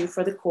issue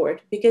for the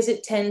court because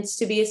it tends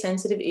to be a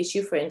sensitive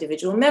issue for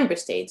individual member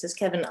states, as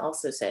Kevin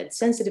also said,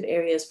 sensitive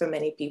areas for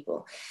many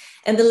people.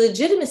 And the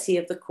legitimacy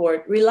of the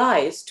court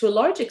relies to a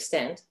large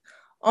extent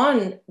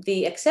on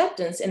the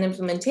acceptance and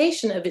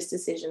implementation of its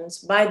decisions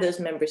by those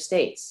member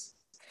states.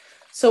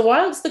 So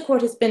whilst the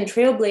court has been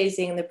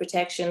trailblazing in the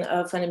protection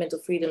of fundamental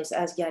freedoms,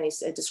 as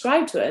Yannis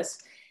described to us,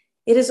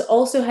 it has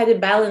also had to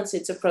balance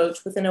its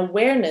approach with an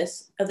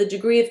awareness of the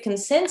degree of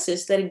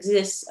consensus that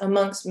exists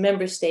amongst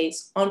member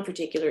states on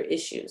particular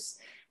issues.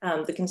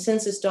 The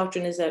consensus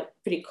doctrine is a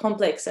pretty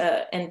complex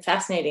and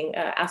fascinating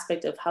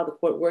aspect of how the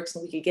court works,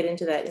 and we could get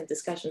into that in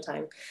discussion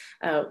time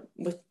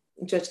with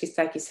Judge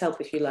Christakis'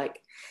 help, if you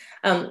like.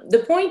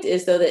 The point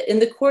is, though, that in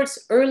the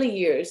court's early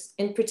years,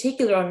 in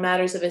particular on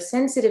matters of a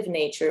sensitive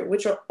nature,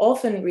 which are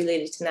often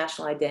related to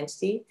national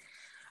identity,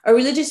 a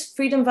religious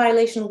freedom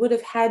violation would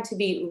have had to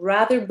be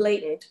rather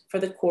blatant for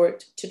the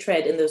court to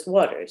tread in those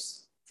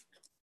waters.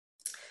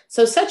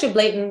 So such a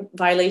blatant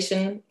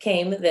violation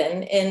came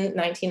then in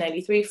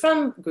 1993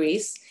 from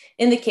Greece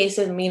in the case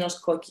of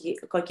Minos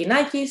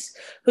Kokkinakis,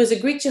 who is a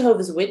Greek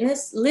Jehovah's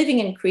Witness living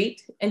in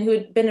Crete and who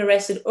had been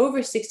arrested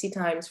over 60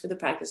 times for the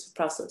practice of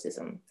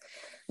proselytism.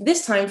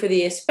 This time for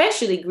the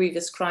especially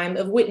grievous crime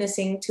of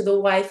witnessing to the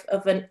wife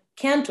of a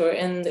cantor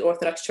in the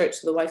Orthodox Church,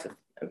 so the wife of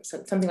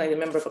something like a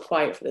member of a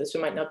choir, for those who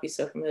might not be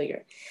so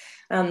familiar.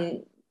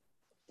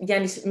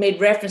 Yannis made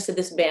reference to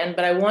this ban,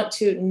 but I want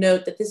to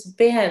note that this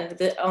ban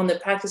on the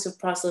practice of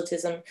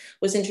proselytism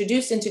was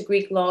introduced into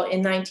Greek law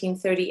in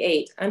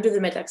 1938 under the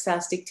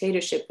Metaxas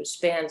dictatorship, which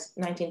spanned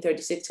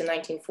 1936 to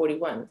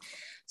 1941.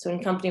 So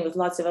in company with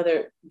lots of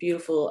other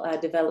beautiful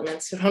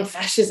developments around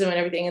fascism and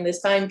everything in this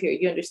time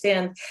period, you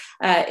understand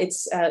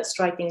it's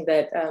striking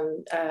that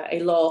a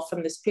law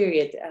from this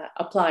period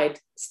applied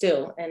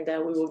still, and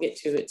we will get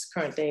to its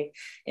current day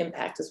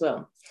impact as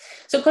well.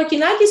 So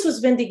Kokkinakis was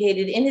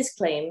vindicated in his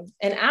claim,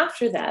 and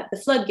after that, the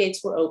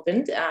floodgates were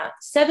opened.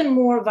 7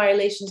 more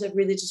violations of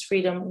religious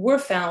freedom were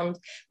found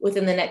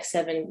within the next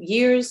 7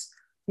 years,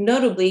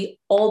 notably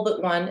all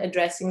but one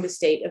addressing the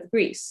state of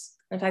Greece.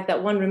 In fact,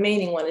 that one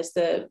remaining one is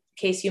the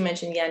case you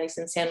mentioned, Yannis,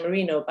 in San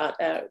Marino about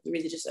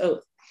religious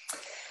oath.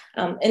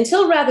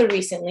 Until rather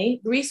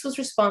recently, Greece was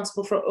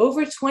responsible for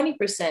over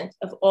 20%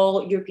 of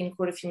all European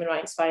Court of Human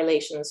Rights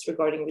violations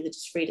regarding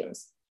religious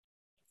freedoms.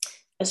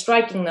 A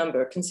striking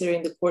number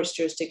considering the court's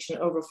jurisdiction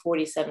over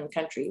 47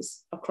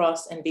 countries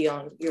across and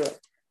beyond Europe.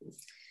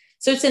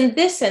 So it's in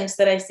this sense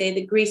that I say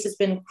that Greece has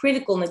been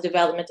critical in the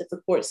development of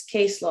the court's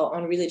case law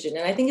on religion.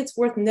 And I think it's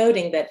worth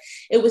noting that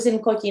it was in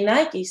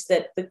Kokkinakis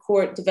that the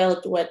court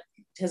developed what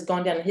has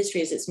gone down in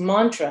history as its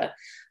mantra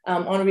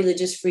on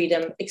religious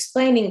freedom,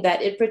 explaining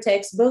that it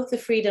protects both the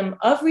freedom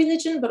of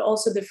religion, but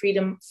also the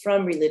freedom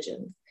from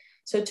religion.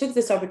 So it took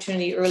this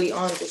opportunity early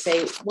on to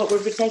say what we're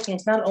protecting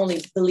is not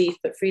only belief,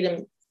 but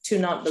freedom to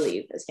not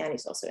believe, as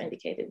Yannis also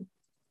indicated.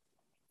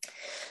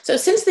 So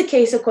since the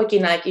case of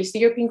Kokkinakis, the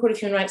European Court of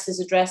Human Rights has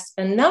addressed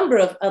a number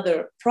of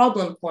other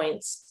problem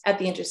points at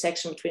the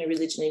intersection between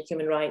religion and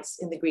human rights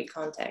in the Greek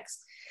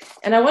context.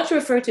 And I want to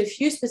refer to a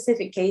few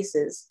specific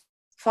cases,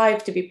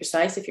 5 to be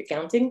precise if you're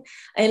counting,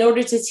 in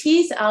order to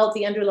tease out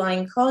the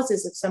underlying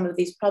causes of some of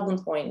these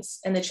problem points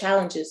and the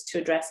challenges to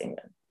addressing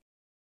them.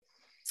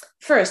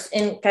 First,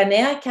 in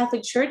Kanea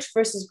Catholic Church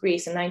versus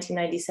Greece in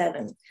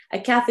 1997, a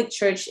Catholic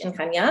church in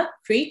Chania,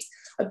 Crete,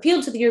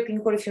 appealed to the European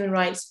Court of Human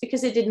Rights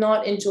because it did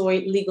not enjoy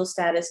legal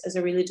status as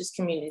a religious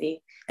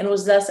community and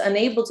was thus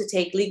unable to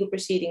take legal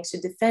proceedings to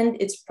defend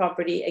its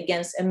property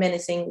against a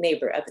menacing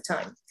neighbor at the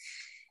time.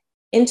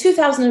 In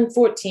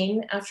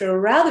 2014, after a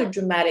rather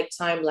dramatic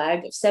time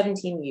lag of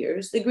 17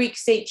 years, the Greek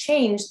state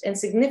changed and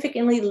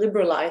significantly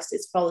liberalized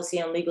its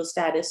policy on legal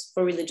status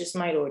for religious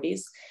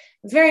minorities,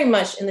 very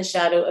much in the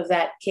shadow of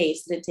that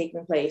case that had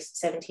taken place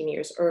 17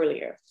 years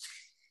earlier.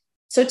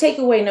 So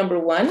takeaway number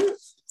 1,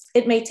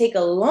 it may take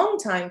a long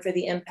time for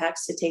the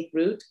impacts to take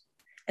root,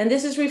 and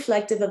this is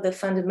reflective of the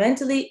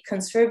fundamentally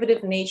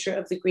conservative nature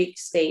of the Greek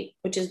state,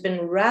 which has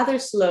been rather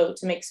slow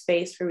to make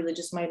space for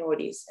religious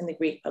minorities in the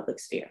Greek public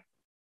sphere.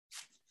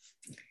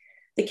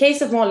 The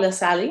case of Mont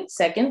Lassalle,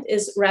 second,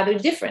 is rather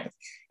different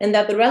in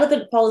that the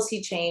relevant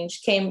policy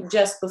change came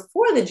just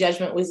before the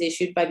judgment was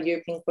issued by the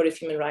European Court of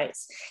Human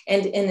Rights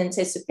and in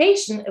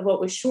anticipation of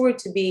what was sure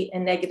to be a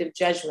negative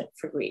judgment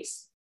for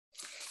Greece.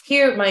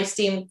 Here, my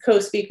esteemed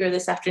co-speaker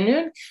this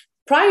afternoon,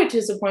 prior to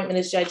his appointment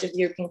as judge of the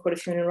European Court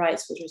of Human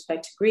Rights with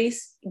respect to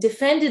Greece,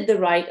 defended the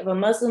right of a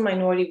Muslim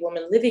minority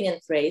woman living in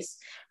Thrace,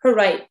 her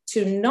right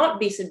to not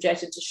be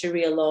subjected to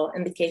Sharia law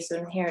in the case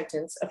of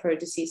inheritance of her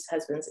deceased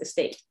husband's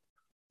estate.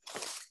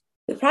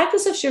 The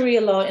practice of Sharia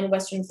law in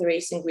Western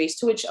Thrace in Greece,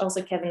 to which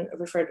also Kevin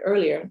referred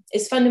earlier,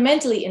 is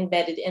fundamentally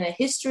embedded in a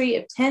history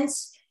of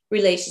tense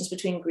relations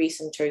between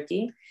Greece and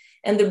Turkey.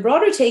 And the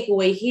broader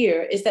takeaway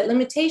here is that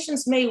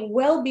limitations may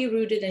well be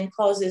rooted in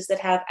causes that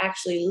have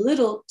actually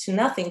little to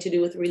nothing to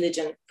do with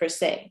religion per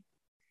se.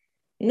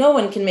 No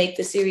one can make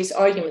the serious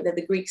argument that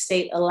the Greek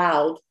state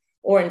allowed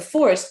or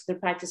enforced the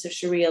practice of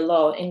Sharia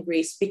law in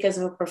Greece because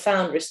of a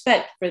profound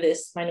respect for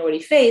this minority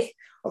faith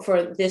or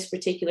for this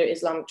particular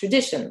Islamic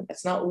tradition.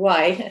 That's not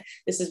why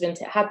this has been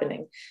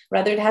happening.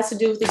 Rather, it has to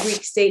do with the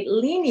Greek state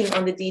leaning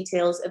on the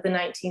details of the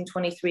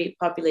 1923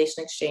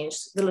 population exchange,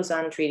 the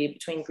Lausanne Treaty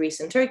between Greece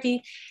and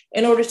Turkey,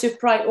 in order to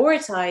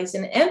prioritize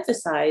and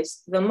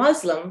emphasize the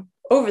Muslim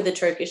over the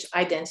Turkish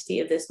identity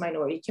of this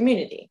minority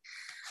community.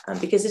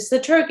 Because it's the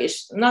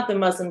Turkish, not the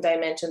Muslim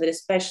dimension that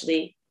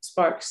especially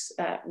sparks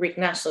Greek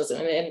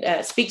nationalism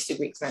and speaks to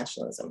Greek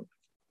nationalism.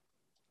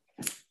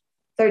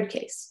 Third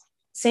case.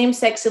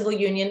 Same-sex civil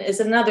union is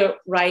another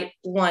right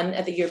won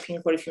at the European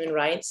Court of Human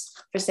Rights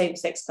for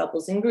same-sex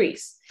couples in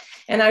Greece.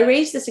 And I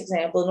raise this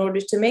example in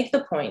order to make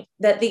the point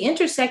that the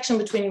intersection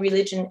between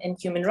religion and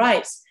human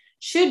rights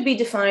should be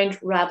defined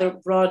rather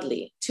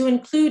broadly to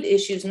include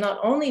issues not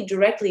only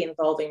directly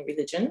involving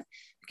religion,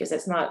 because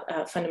that's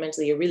not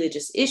fundamentally a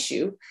religious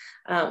issue,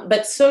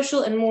 but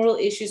social and moral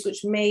issues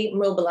which may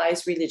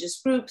mobilize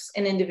religious groups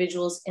and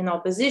individuals in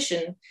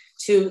opposition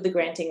to the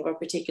granting of a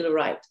particular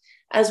right.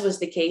 As was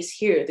the case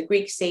here, the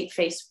Greek state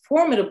faced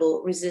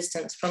formidable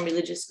resistance from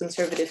religious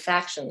conservative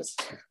factions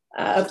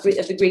of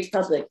the Greek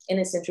public in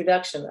its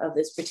introduction of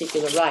this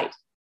particular right.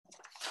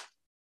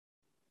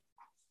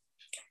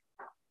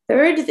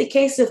 Third, the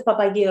case of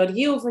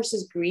Papageorgiou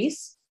versus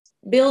Greece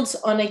builds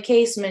on a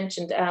case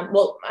mentioned,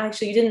 well,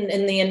 actually you didn't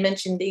in the end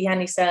mention the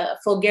Yannis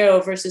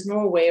Folguero versus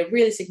Norway, a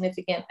really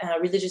significant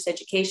religious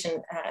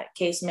education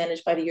case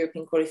managed by the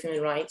European Court of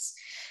Human Rights,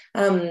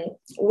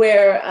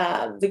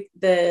 where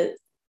the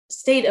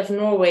state of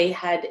Norway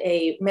had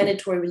a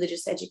mandatory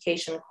religious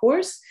education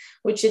course,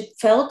 which it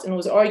felt and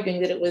was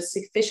arguing that it was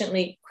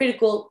sufficiently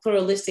critical,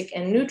 pluralistic,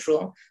 and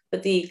neutral,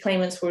 but the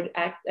claimants were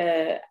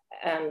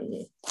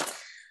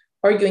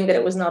arguing that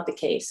it was not the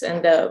case.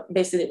 And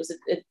basically it was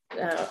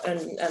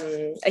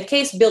a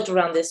case built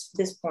around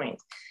this point.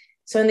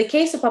 So in the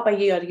case of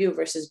Papageorgiou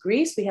versus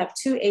Greece, we have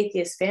 2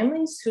 atheist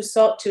families who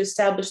sought to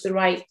establish the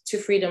right to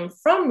freedom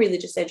from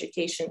religious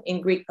education in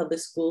Greek public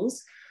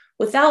schools,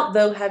 without,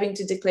 though, having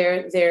to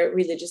declare their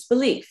religious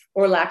belief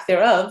or lack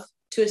thereof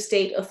to a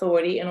state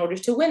authority in order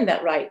to win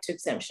that right to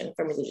exemption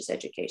from religious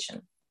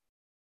education.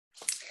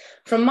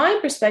 From my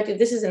perspective,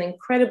 this is an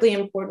incredibly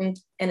important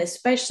and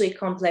especially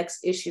complex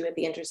issue at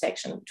the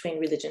intersection between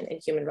religion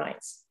and human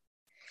rights.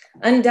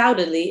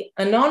 Undoubtedly,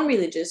 a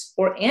non-religious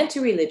or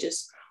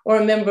anti-religious or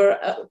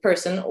a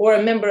person or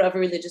a member of a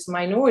religious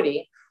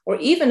minority or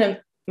even a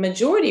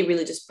majority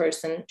religious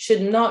person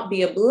should not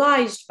be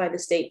obliged by the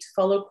state to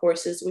follow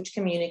courses which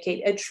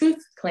communicate a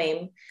truth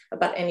claim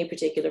about any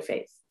particular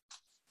faith.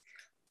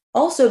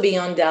 Also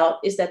beyond doubt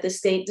is that the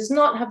state does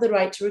not have the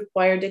right to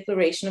require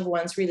declaration of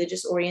one's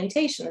religious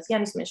orientation, as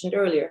Yanis mentioned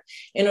earlier,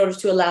 in order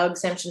to allow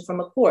exemption from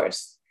a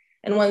course.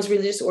 And one's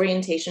religious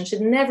orientation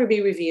should never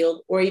be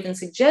revealed or even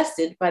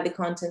suggested by the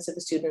contents of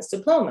a student's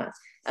diploma,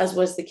 as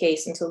was the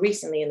case until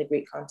recently in the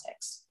Greek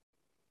context.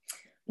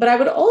 But I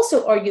would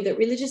also argue that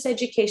religious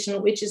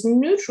education, which is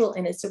neutral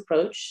in its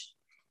approach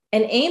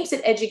and aims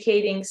at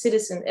educating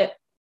students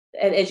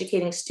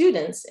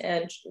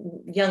and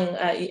young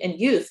and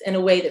youth in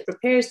a way that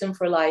prepares them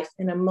for life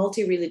in a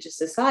multi-religious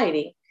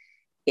society,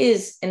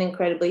 is an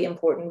incredibly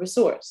important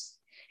resource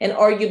and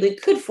arguably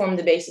could form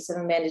the basis of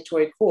a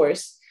mandatory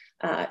course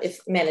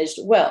if managed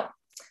well.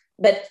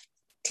 But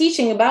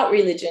teaching about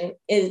religion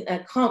in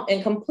a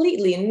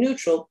completely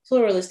neutral,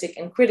 pluralistic,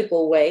 and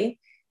critical way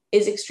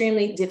is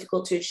extremely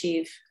difficult to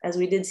achieve, as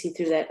we did see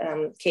through that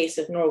case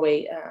of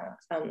Norway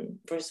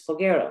versus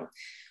Folgueira.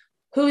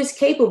 Who is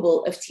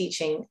capable of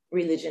teaching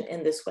religion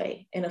in this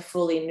way, in a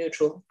fully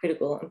neutral,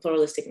 critical, and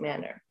pluralistic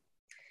manner?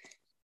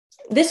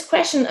 This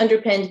question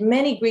underpinned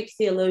many Greek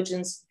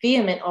theologians'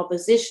 vehement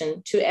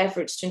opposition to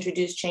efforts to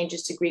introduce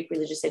changes to Greek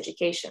religious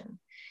education,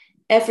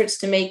 efforts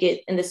to make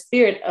it, in the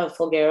spirit of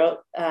Folgueira,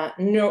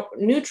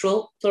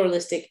 neutral,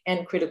 pluralistic,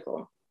 and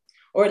critical,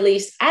 or at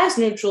least as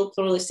neutral,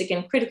 pluralistic,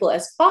 and critical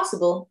as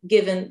possible,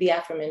 given the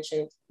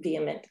aforementioned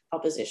vehement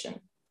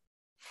opposition.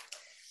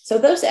 So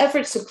those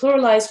efforts to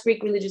pluralize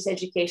Greek religious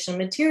education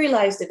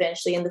materialized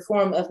eventually in the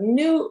form of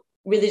new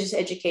religious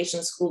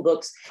education school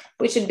books,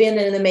 which had been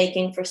in the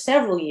making for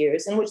several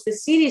years, and which the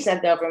Syriza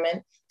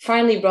government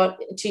finally brought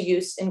to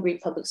use in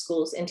Greek public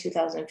schools in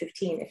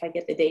 2015. If I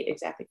get the date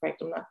exactly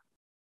correct, I'm not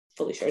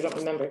fully sure, I don't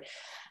remember,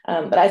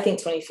 but I think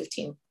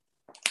 2015.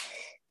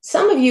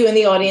 Some of you in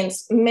the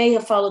audience may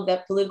have followed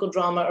that political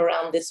drama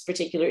around this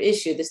particular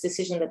issue, this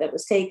decision that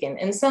was taken.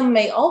 And some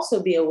may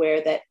also be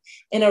aware that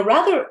in a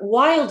rather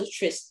wild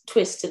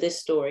twist to this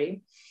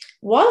story,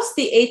 whilst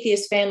the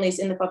atheist families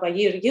in the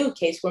Papagiriou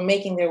case were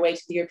making their way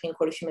to the European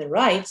Court of Human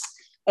Rights,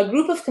 a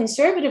group of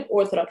conservative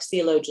Orthodox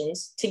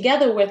theologians,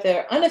 together with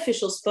their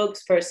unofficial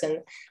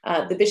spokesperson,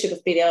 the Bishop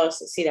of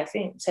Piraeus,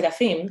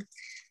 Serafim,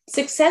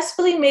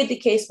 successfully made the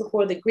case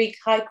before the Greek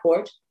High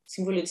Court,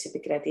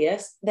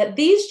 that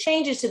these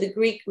changes to the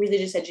Greek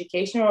religious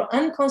education are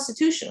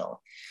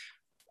unconstitutional,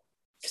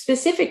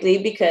 specifically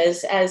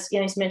because, as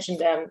Yanis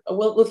mentioned,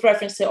 with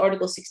reference to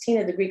Article 16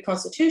 of the Greek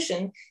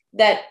Constitution,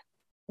 that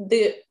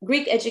the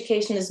Greek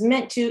education is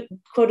meant to,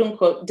 quote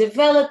unquote,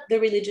 develop the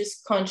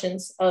religious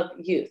conscience of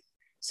youth.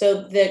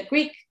 So the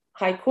Greek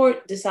High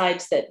Court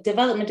decides that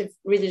development of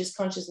religious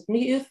conscience of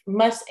youth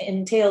must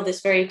entail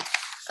this very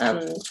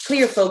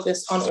clear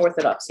focus on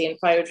orthodoxy and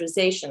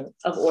prioritization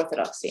of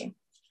orthodoxy.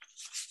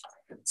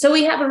 So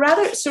we have a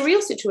rather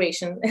surreal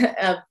situation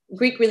of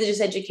Greek religious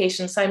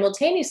education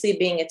simultaneously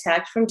being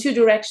attacked from two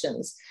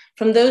directions,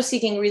 from those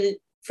seeking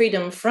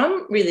freedom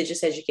from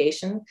religious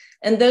education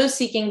and those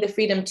seeking the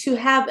freedom to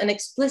have an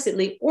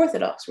explicitly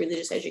Orthodox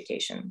religious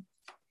education.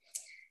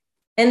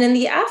 And in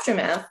the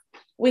aftermath,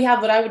 we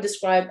have what I would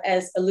describe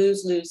as a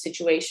lose-lose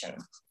situation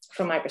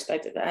from my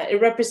perspective.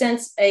 It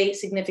represents a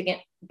significant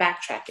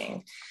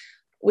backtracking.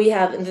 We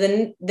have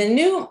the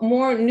new,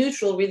 more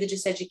neutral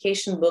religious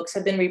education books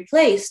have been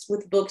replaced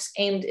with books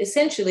aimed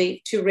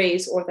essentially to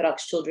raise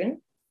Orthodox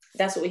children.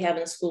 That's what we have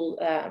in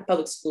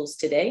public schools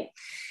today.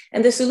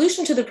 And the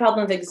solution to the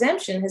problem of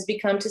exemption has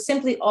become to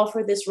simply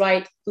offer this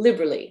right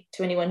liberally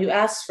to anyone who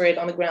asks for it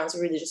on the grounds of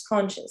religious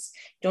conscience.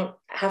 You don't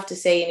have to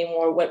say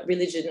anymore what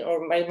religion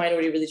or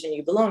minority religion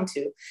you belong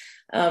to.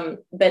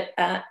 But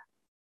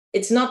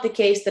it's not the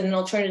case that an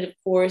alternative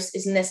course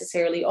is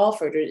necessarily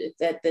offered or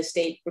that the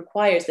state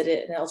requires that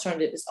an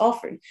alternative is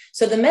offered.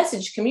 So the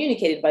message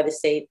communicated by the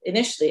state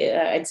initially,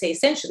 I'd say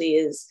essentially,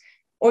 is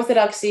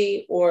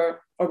orthodoxy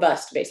or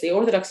bust, basically.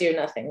 Orthodoxy or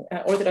nothing.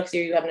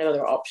 Orthodoxy or you have no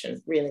other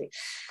option, really.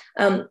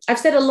 I've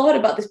said a lot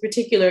about this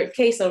particular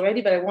case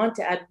already, but I want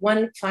to add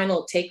one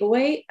final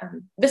takeaway.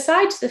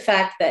 Besides the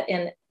fact that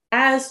in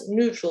as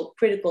neutral,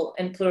 critical,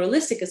 and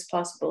pluralistic as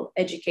possible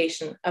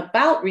education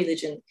about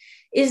religion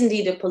is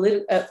indeed a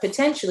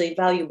potentially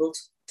valuable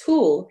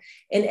tool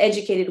in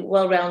educated,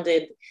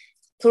 well-rounded,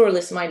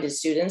 pluralist-minded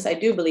students. I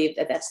do believe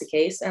that that's the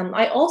case.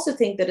 I also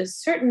think that a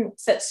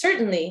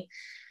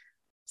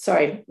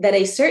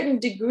certain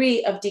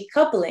degree of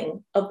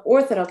decoupling of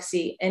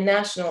orthodoxy and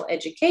national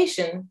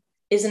education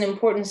is an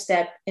important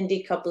step in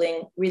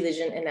decoupling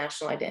religion and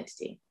national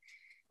identity.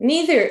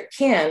 Neither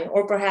can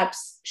or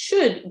perhaps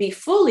should be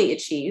fully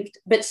achieved,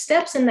 but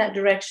steps in that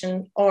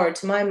direction are,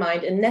 to my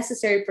mind, a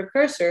necessary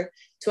precursor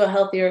to a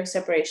healthier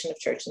separation of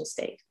church and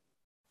state.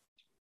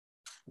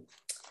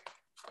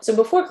 So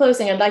before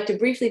closing, I'd like to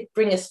briefly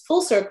bring us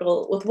full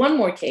circle with one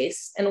more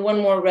case and one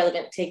more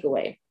relevant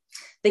takeaway.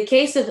 The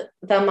case of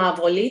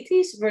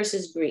Damavolitis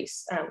versus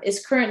Greece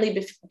is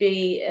currently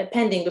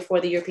pending before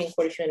the European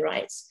Court of Human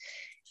Rights.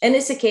 And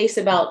it's a case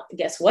about,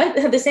 guess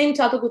what? The same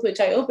topic with which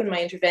I opened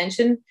my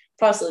intervention,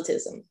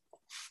 proselytism.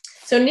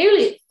 So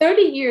nearly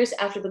 30 years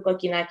after the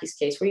Kokkinakis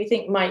case, where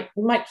you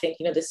might think,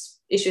 this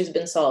issue has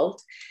been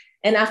solved,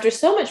 and after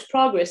so much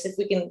progress, if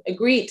we can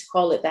agree to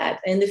call it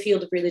that, in the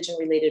field of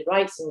religion-related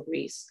rights in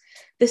Greece,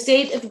 the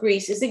state of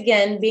Greece is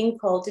again being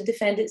called to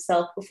defend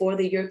itself before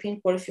the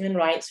European Court of Human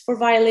Rights for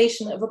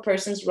violation of a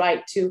person's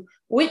right to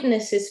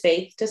witness his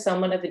faith to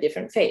someone of a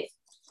different faith.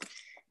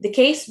 The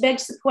case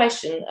begs the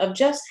question of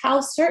just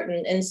how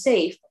certain and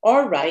safe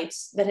are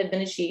rights that have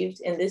been achieved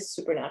in this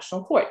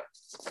supranational court.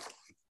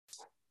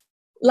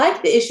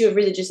 Like the issue of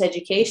religious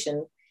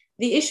education,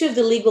 the issue of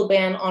the legal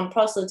ban on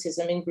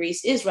proselytism in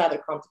Greece is rather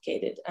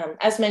complicated.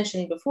 As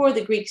mentioned before,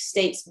 the Greek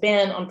state's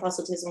ban on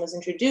proselytism was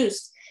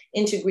introduced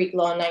into Greek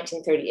law in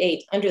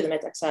 1938 under the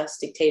Metaxas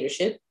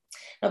dictatorship.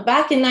 Now,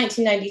 back in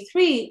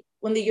 1993,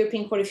 when the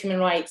European Court of Human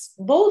Rights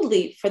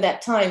boldly, for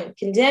that time,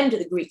 condemned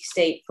the Greek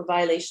state for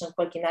violation of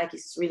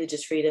Kokkinakis'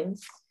 religious freedom,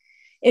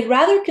 it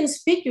rather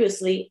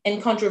conspicuously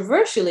and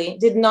controversially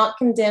did not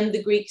condemn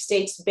the Greek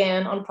state's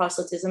ban on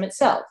proselytism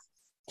itself.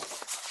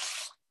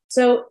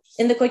 So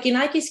in the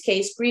Kokkinakis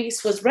case,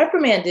 Greece was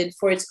reprimanded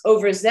for its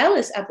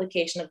overzealous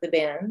application of the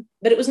ban,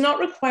 but it was not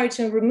required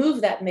to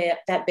remove that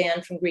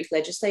ban from Greek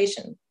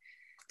legislation,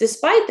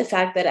 despite the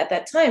fact that at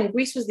that time,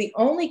 Greece was the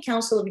only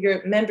Council of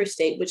Europe member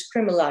state which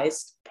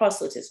criminalized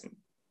proselytism.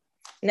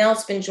 Now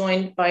it's been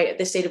joined by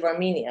the state of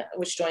Armenia,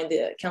 which joined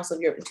the Council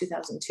of Europe in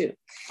 2002.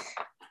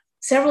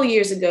 Several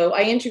years ago,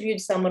 I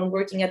interviewed someone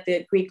working at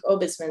the Greek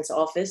Ombudsman's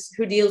office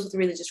who deals with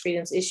religious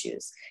freedoms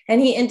issues.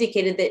 And he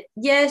indicated that,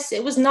 yes,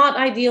 it was not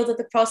ideal that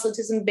the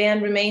proselytism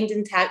ban remained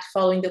intact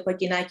following the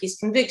Kokkinakis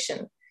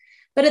conviction.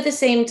 But at the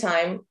same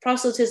time,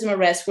 proselytism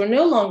arrests were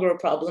no longer a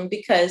problem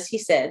because, he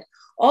said,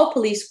 all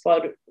police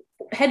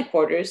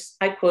headquarters,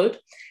 I quote,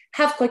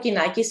 have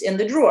Kokkinakis in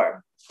the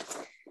drawer.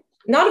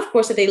 Not, of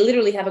course, that they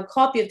literally have a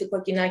copy of the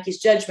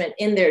Kokkinakis judgment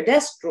in their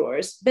desk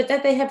drawers, but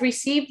that they have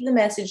received the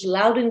message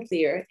loud and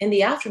clear in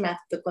the aftermath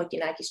of the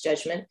Kokkinakis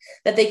judgment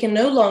that they can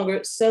no longer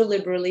so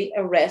liberally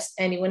arrest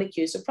anyone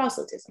accused of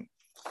proselytism.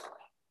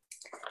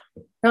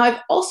 Now,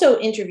 I've also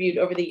interviewed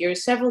over the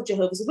years several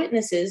Jehovah's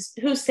Witnesses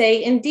who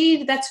say,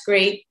 indeed, that's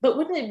great, but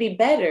wouldn't it be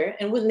better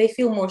and wouldn't they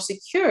feel more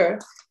secure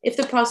if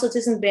the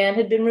proselytism ban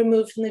had been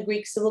removed from the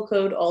Greek Civil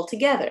Code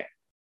altogether?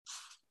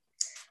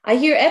 I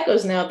hear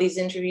echoes now of these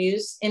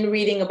interviews in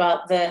reading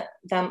about the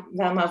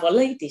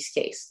Damavolitis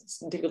case. It's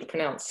difficult to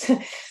pronounce.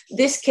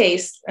 This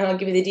case, and I'll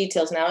give you the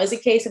details now, is a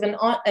case of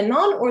a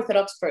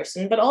non-Orthodox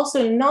person, but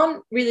also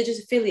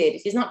non-religious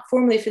affiliated. He's not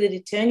formally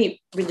affiliated to any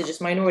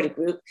religious minority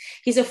group.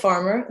 He's a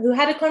farmer who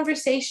had a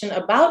conversation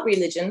about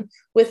religion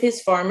with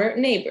his farmer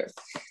neighbor,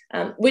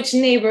 which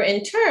neighbor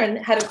in turn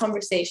had a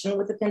conversation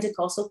with a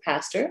Pentecostal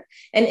pastor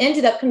and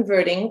ended up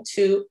converting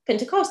to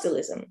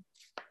Pentecostalism.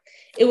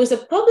 It was a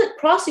public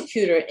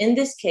prosecutor in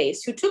this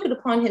case who took it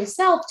upon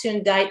himself to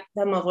indict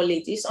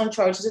Damavolitis on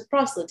charges of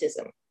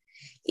proselytism,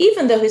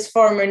 even though his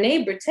farmer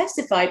neighbor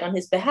testified on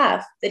his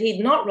behalf that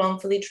he'd not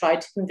wrongfully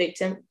tried to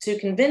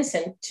convince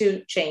him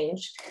to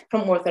change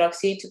from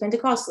Orthodoxy to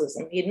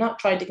Pentecostalism. He had not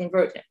tried to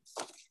convert him.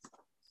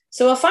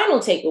 So a final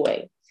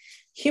takeaway,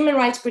 human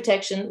rights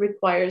protection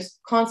requires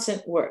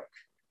constant work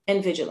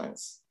and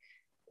vigilance.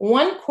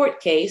 One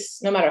court case,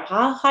 no matter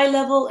how high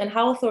level and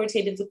how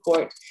authoritative the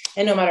court,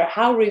 and no matter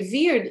how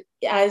revered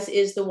as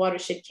is the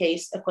watershed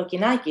case of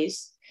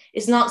Kokkinakis,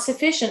 is not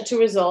sufficient to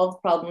resolve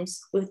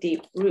problems with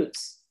deep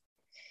roots.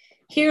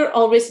 Here,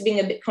 I'll risk being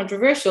a bit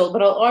controversial,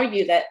 but I'll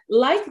argue that,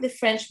 like the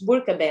French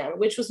burqa ban,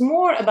 which was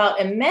more about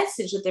a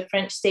message that the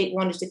French state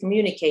wanted to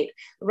communicate,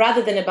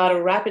 rather than about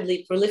a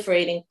rapidly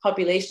proliferating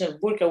population of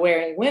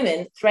burqa-wearing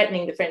women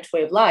threatening the French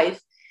way of life,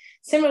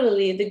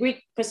 similarly, the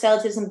Greek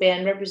proselytism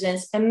ban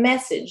represents a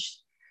message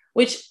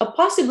which a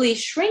possibly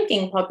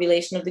shrinking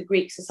population of the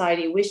Greek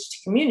society wished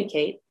to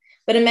communicate,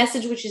 but a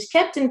message which is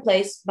kept in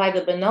place by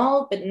the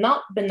banal but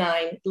not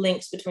benign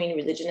links between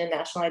religion and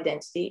national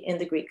identity in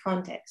the Greek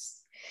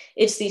context.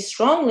 It's these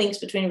strong links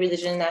between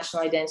religion and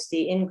national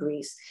identity in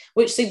Greece,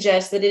 which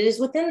suggest that it is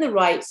within the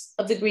rights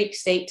of the Greek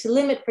state to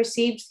limit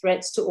perceived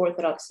threats to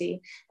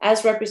orthodoxy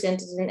as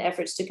represented in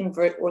efforts to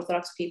convert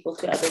Orthodox people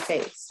to other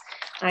faiths.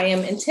 I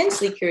am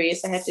intensely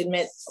curious, I have to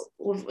admit,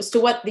 as to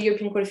what the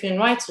European Court of Human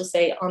Rights will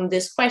say on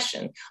this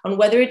question, on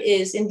whether it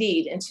is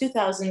indeed in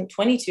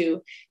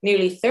 2022,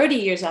 nearly 30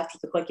 years after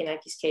the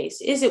Kokkinakis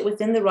case, is it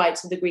within the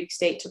rights of the Greek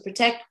state to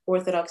protect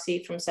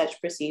Orthodoxy from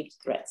such perceived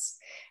threats?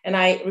 And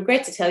I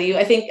regret to tell you,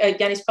 I think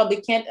Yanis probably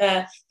can't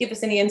give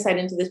us any insight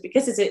into this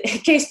because it's a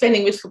case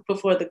pending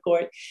before the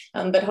court,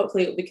 but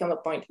hopefully it will become a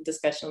point of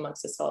discussion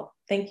amongst us all.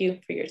 Thank you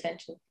for your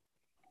attention.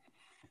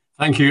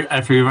 Thank you,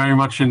 Effie, very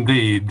much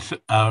indeed.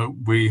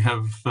 We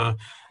have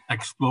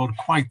explored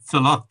quite a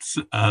lot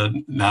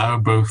now,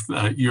 both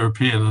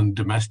European and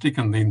domestic,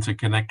 and the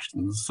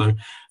interconnections. So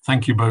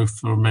thank you both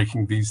for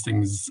making these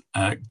things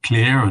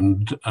clear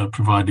and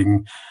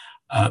providing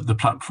the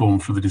platform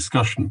for the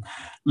discussion.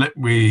 Let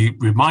me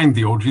remind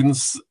the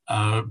audience,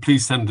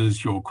 please send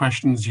us your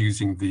questions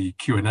using the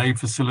Q&A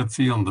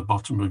facility on the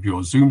bottom of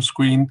your Zoom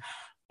screen,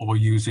 or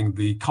using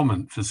the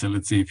comment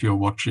facility if you're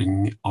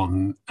watching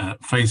on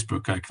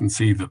Facebook. I can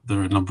see that there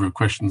are a number of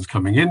questions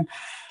coming in,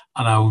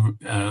 and I'll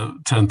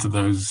turn to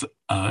those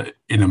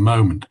in a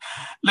moment.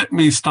 Let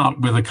me start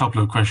with a couple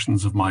of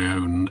questions of my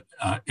own,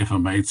 if I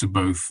may, to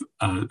both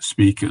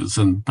speakers,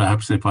 and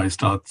perhaps if I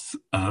start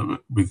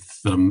with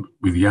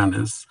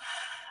Yanis.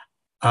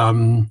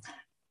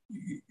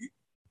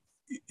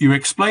 You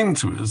explained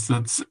to us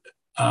that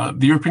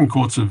the European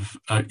Court of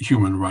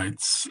Human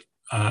Rights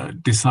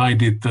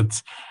decided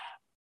that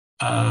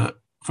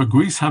for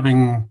Greece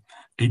having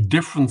a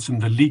difference in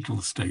the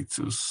legal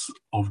status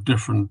of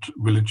different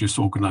religious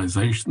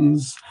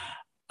organizations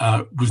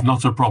was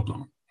not a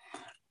problem.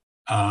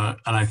 And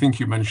I think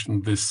you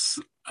mentioned this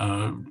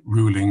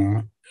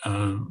ruling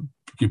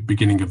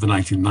beginning of the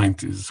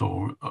 1990s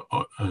or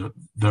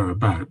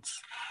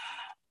thereabouts.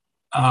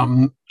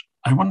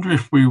 I wonder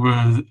if we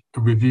were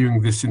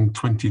reviewing this in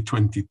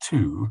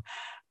 2022,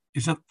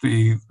 is that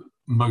the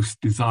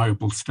most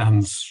desirable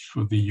stance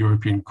for the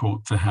European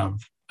Court to have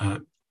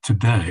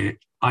today?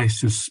 I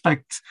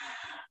suspect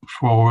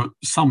for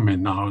some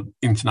in our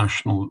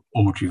international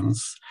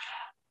audience,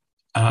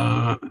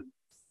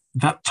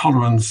 that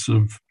tolerance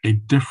of a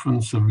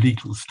difference of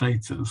legal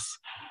status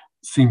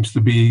seems to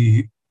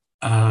be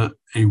a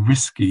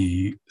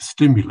risky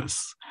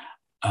stimulus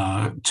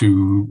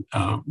to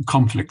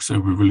conflicts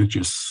over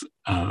religious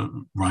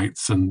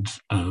rights and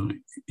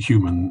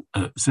human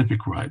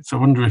civic rights. I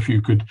wonder if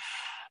you could,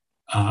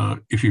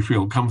 if you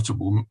feel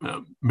comfortable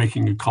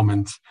making a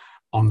comment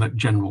on that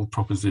general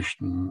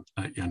proposition,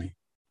 Yanni.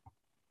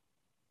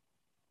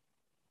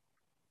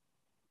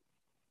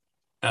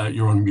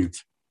 You're on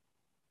mute.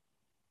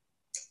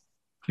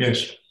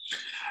 Yes,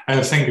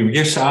 thank you.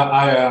 Yes,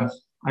 I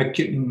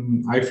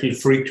feel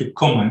free to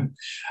comment.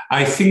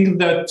 I think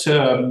that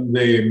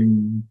the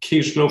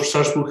case law of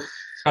Strasbourg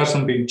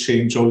hasn't been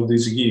changed all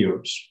these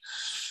years.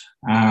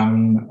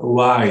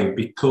 Why?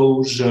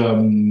 Because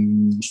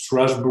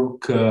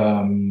Strasbourg,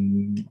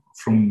 from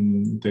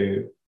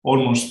the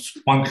almost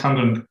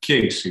 100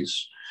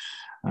 cases,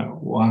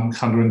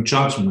 100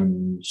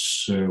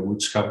 judgments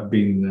which have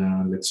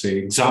been, let's say,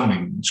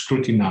 examined,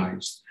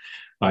 scrutinized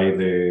by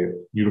the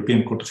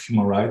European Court of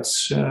Human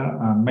Rights,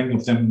 many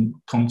of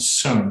them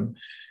concern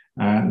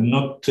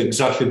not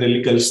exactly the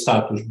legal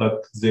status,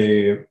 but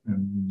the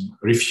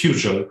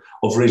refusal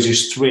of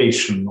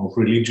registration of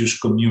religious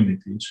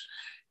communities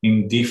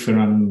in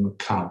different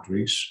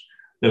countries.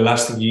 The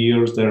last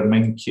years, there are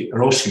many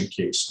Russian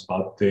cases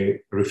about the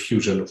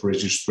refusal of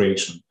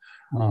registration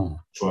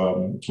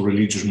for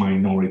religious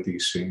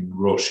minorities in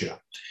Russia.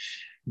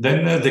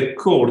 Then the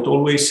court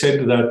always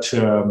said that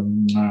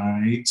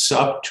it's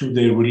up to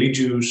the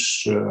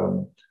religious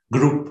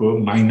group,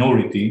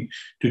 minority,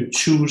 to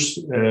choose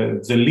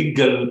the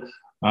legal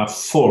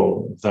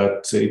form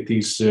that it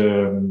is,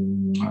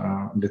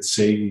 let's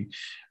say,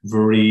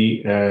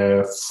 very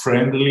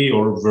friendly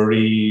or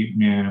very,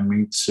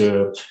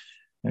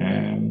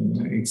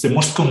 it's the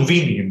most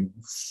convenient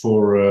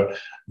for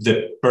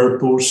the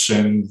purpose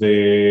and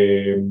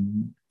the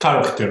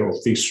character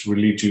of this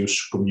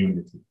religious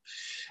community.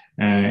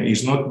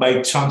 It's not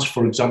by chance,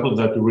 for example,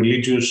 that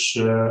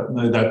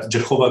that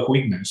Jehovah's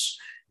Witnesses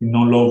in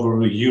all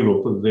over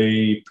Europe,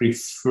 they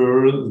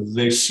prefer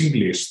the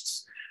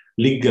simplest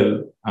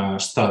legal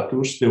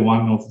status, the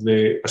one of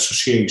the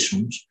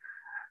associations.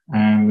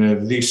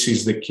 And this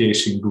is the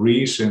case in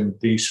Greece, and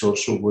this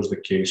also was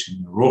the case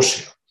in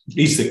Russia.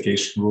 Is the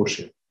case in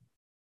Russia.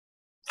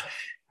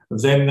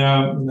 Then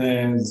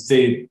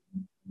the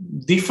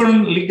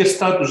different legal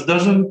status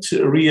doesn't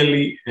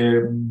really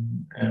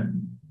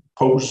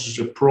pose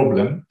a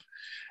problem,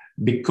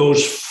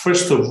 because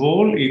first of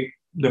all,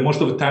 the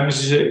most of the time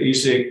is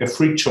a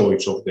free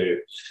choice of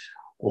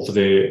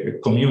the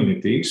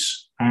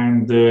communities,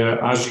 and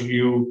as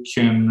you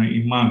can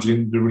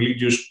imagine, the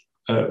religious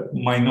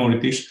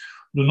minorities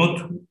do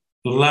not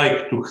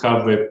like to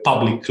have a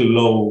public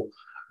law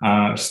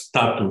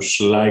status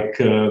like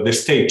the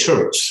state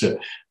church.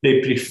 They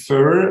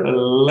prefer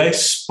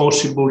less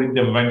possible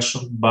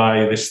intervention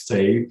by the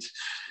state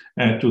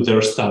to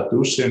their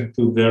status and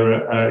to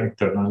their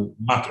internal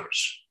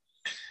matters.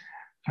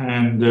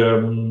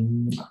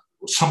 And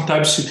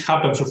sometimes it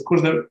happens, of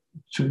course,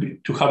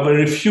 to have a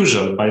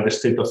refusal by the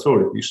state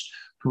authorities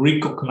to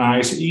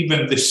recognize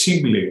even the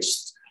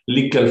simplest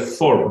legal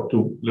form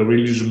to the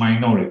religious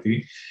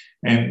minority.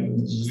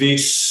 And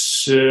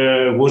this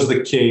was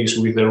the case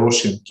with the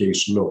Russian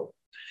case law.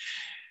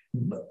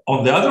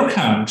 On the other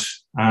hand,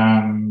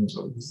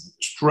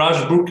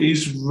 Strasbourg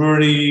is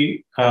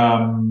very,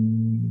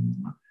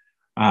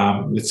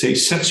 let's say,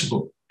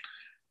 sensible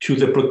to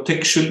the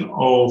protection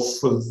of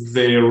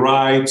the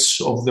rights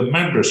of the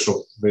members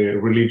of the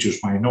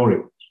religious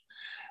minority.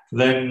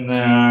 Then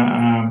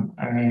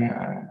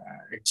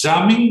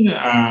examine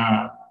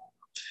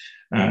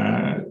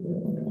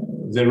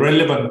the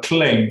relevant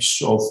claims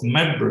of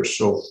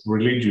members of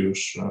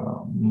religious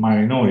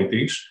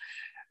minorities.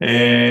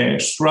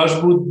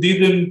 Strasbourg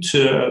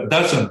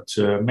doesn't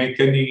make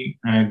any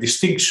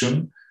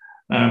distinction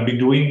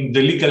between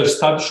the legal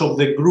status of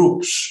the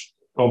group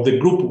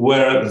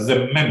where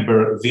the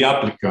member, the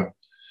applicant,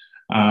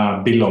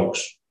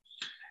 belongs.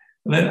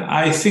 Then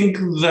I think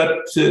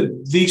that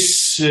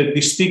this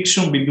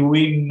distinction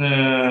between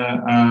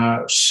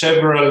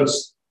several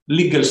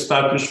legal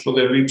status for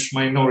the religious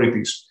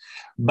minorities,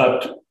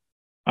 but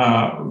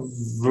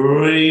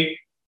very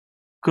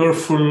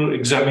careful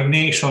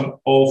examination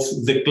of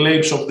the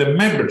claims of the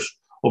members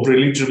of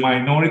religious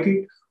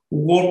minority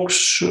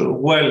works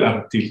well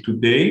until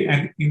today,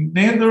 and in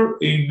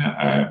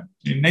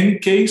any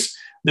case,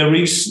 there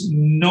is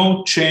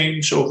no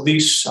change of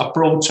this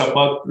approach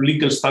about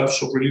legal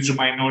status of religious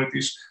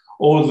minorities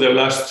all the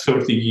last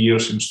 30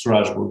 years in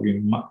Strasbourg,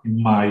 in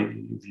my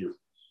view.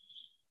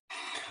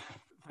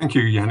 Thank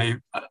you, Yanni.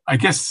 I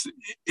guess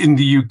in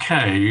the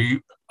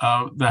UK,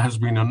 there has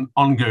been an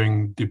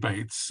ongoing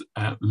debate,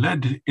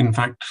 led, in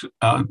fact,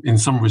 in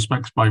some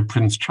respects by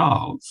Prince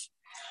Charles,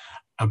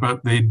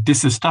 about the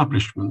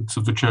disestablishment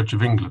of the Church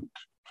of England.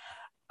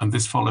 And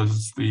this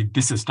follows the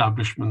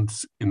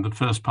disestablishment in the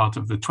first part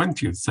of the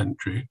 20th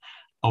century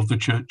of the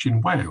Church in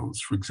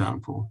Wales, for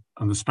example,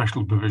 and the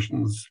special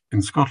provisions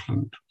in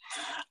Scotland.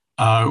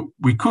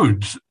 We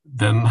could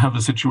then have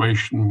a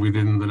situation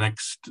within the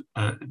next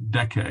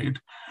decade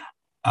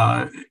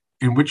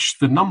in which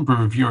the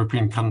number of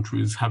European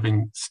countries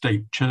having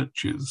state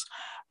churches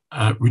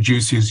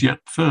reduces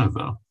yet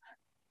further.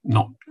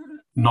 Not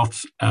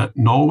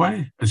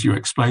Norway, as you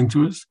explained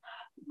to us,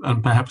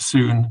 and perhaps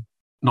soon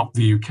not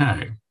the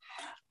UK.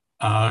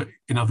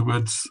 In other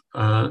words,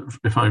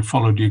 if I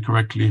followed you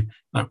correctly,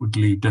 that would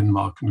leave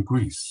Denmark and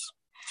Greece.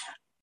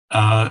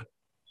 And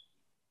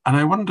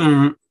I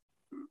wonder,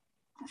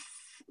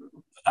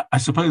 I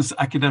suppose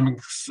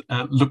academics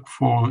look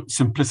for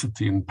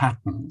simplicity in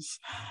patterns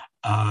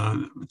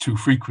too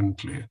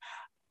frequently,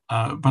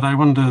 but I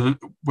wonder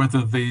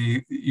whether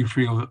you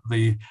feel that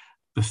the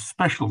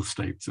special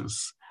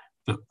status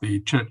that the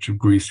Church of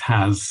Greece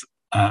has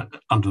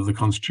under the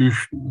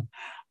Constitution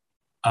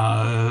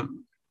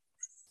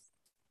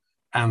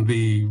and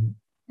the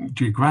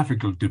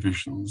geographical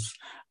divisions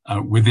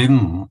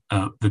within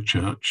the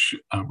Church,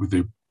 with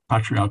the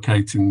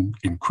Patriarchate in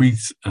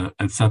Crete,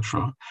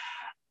 etc.,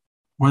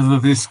 whether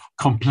this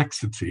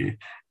complexity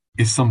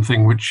is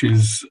something which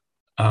is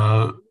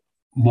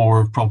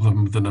more a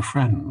problem than a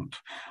friend.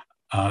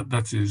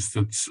 That is,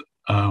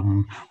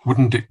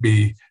 wouldn't it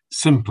be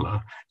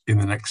simpler in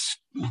the next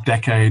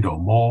decade or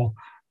more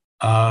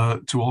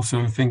to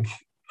also think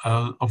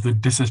of the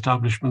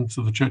disestablishment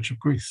of the Church of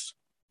Greece?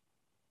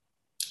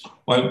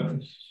 Well,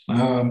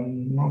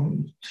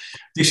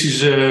 this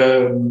is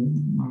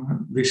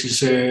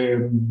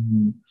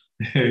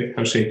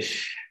how to say,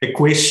 a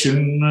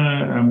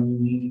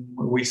question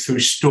with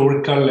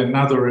historical and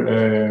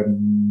other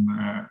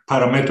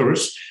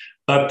parameters.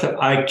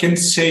 But I can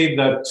say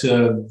that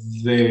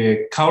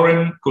the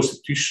current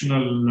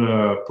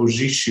constitutional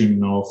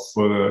position of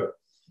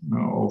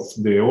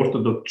the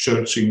Orthodox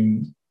Church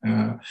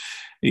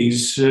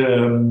is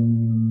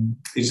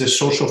a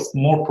source of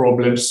more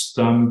problems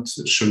than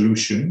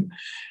solution.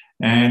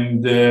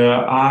 And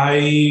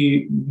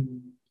I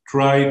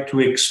try to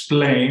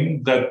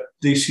explain that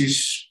this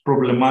is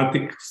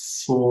problematic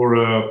for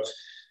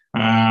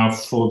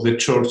the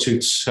Church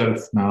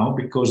itself now,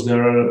 because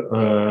there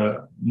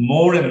are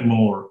more and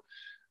more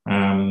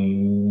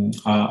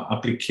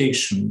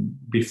application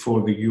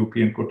before the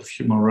European Court of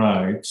Human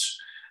Rights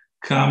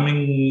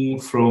coming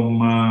from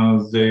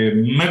the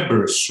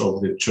members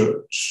of the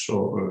Church,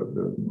 or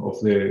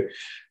of the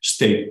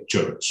state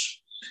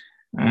Church.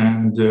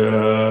 And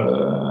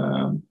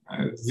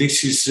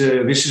this is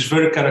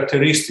very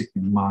characteristic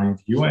in my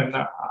view. And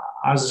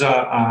as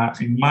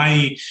in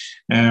my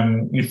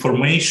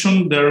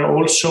information, there are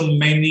also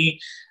many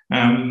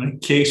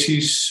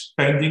cases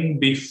pending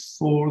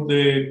before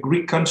the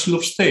Greek Council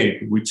of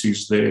State, which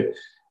is the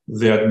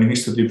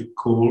administrative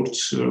court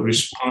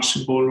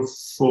responsible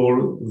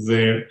for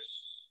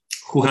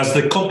who has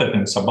the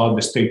competence about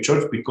the state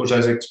church, because,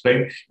 as I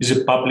explained, is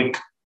a public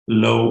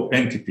law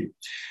entity.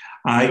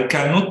 I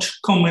cannot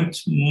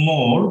comment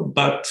more,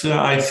 but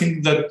I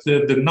think that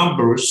the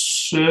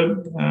numbers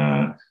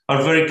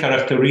are very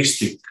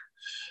characteristic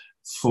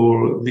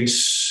for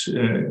this,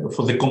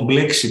 for the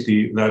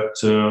complexity that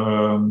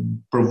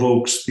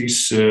provokes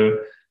this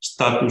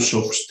status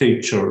of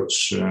state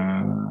church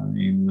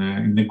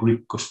in the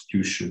Greek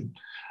constitution.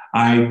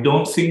 I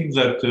don't think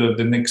that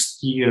the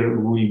next year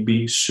will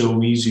be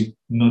so easy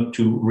not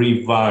to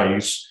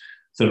revise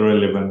the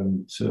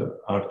relevant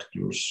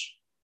articles.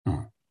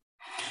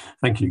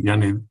 Thank you,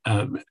 Yanni.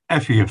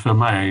 Effie, if I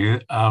may,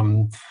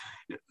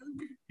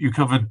 you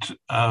covered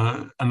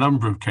a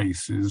number of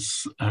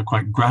cases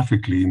quite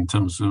graphically in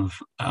terms of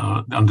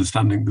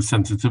understanding the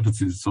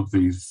sensitivities of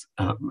these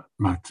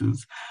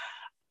matters.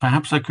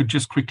 Perhaps I could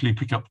just quickly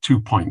pick up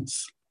 2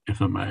 points, if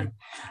I may.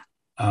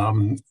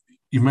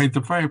 You made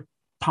the very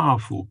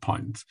powerful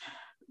point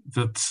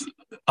that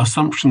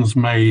assumptions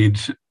made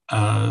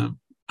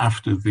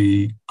after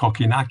the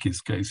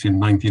Kokkinakis case in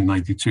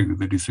 1992,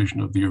 the decision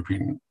of the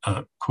European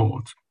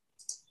Court,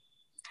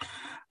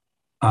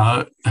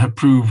 have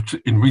proved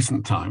in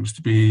recent times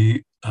to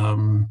be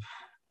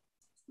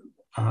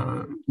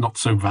not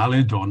so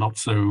valid or not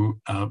so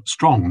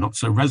strong, not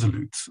so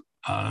resolute,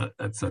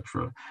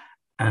 etc.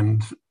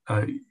 And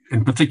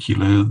in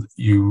particular,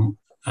 you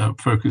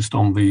focused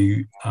on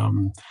the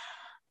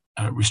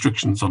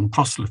restrictions on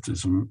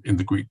proselytism in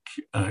the Greek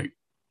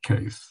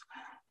case.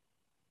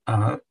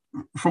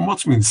 From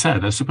what's been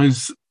said, I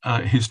suppose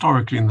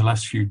historically in the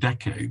last few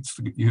decades,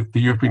 the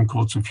European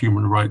Court of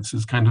Human Rights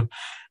has kind of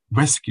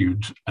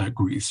rescued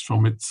Greece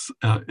from its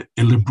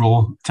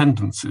illiberal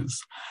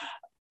tendencies.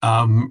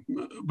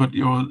 But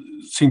you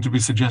seem to be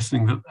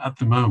suggesting that at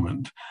the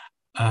moment,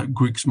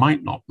 Greeks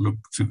might not look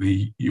to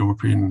the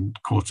European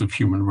Court of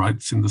Human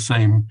Rights in the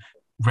same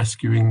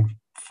rescuing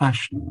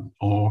fashion,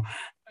 or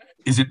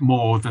is it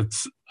more that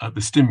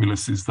the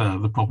stimulus is there,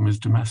 the problem is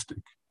domestic?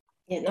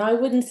 Yeah, no, I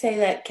wouldn't say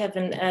that,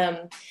 Kevin.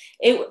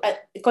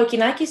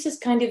 Kokkinakis is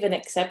kind of an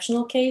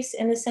exceptional case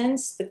in a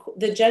sense.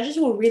 The judges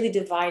were really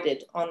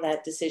divided on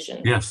that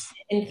decision. Yes.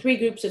 In 3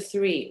 groups of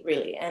 3,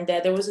 really. And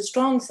there was a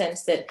strong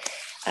sense that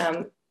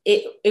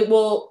it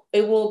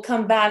will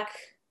come back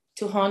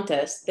to haunt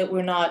us, that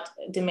we're not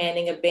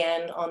demanding a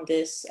ban on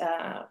this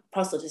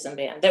proselytism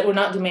ban, that we're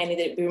not demanding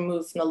that it be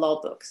removed from the law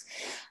books.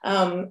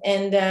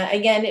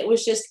 Again, it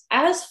was just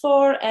as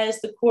far as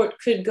the court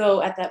could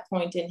go at that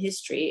point in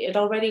history. It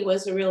already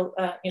was a real,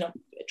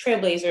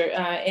 trailblazer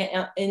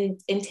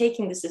in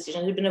taking this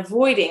decision. It had been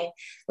avoiding,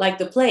 like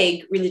the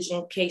plague,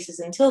 religion cases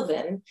until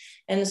then.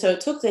 And so it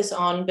took this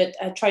on, but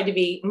tried to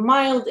be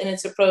mild in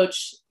its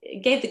approach,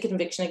 gave the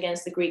conviction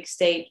against the Greek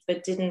state,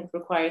 but didn't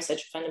require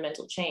such a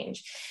fundamental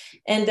change.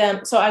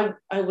 And so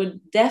I would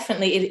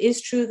definitely, it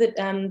is true that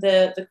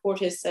the court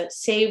has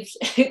saved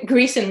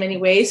Greece in many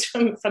ways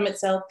from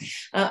itself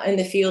in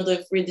the field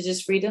of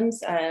religious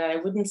freedoms. I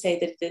wouldn't say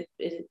that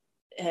it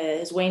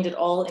has waned at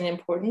all in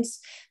importance.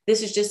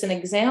 This is just an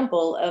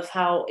example of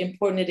how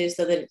important it is,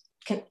 though, that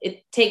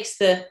it takes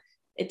the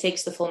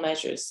full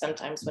measures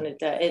sometimes when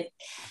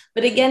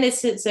but again,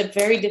 it's a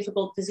very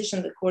difficult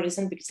position the court is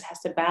in, because it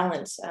has to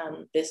balance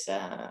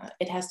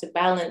it has to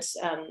balance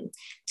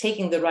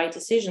taking the right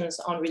decisions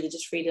on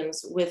religious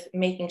freedoms with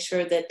making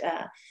sure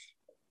that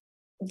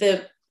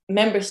the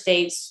member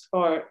states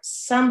are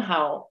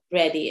somehow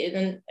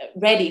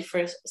ready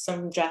for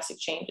some drastic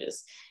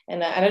changes.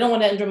 And I don't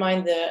want to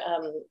undermine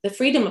the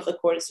freedom of the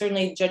court.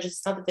 Certainly judges,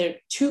 it's not that they're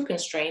too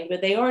constrained,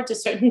 but they are to a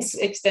certain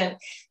extent.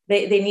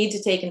 They need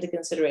to take into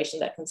consideration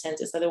that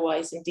consensus.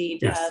 Otherwise, indeed,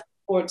 yes, the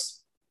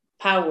court's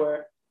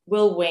power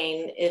will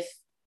wane if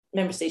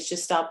member states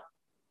just stop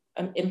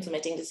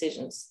implementing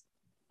decisions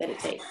that it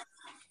takes.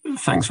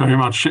 Thanks very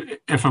much.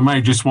 If I may,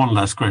 just one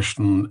last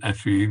question,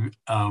 Effie.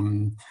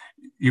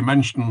 You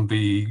mentioned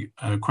the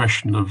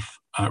question of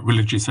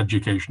religious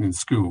education in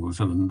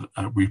schools, and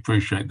we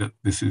appreciate that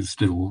this is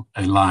still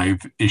a live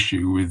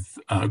issue with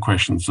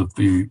questions of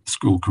the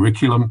school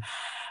curriculum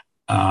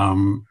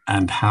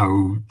and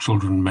how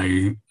children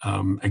may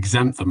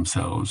exempt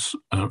themselves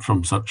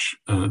from such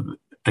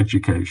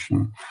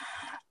education.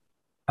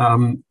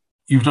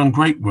 You've done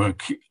great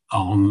work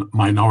on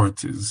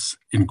minorities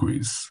in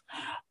Greece.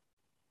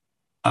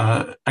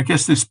 I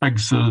guess this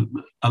begs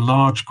a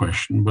large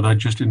question, but I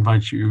just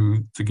invite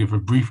you to give a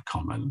brief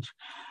comment.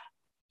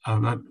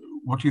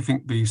 What do you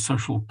think the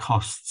social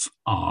costs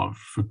are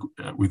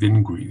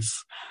within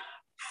Greece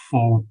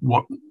for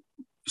what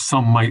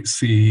some might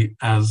see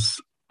as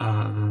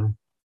a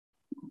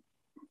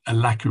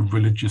lack of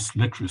religious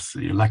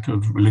literacy, a lack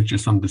of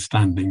religious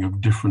understanding of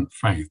different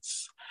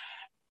faiths,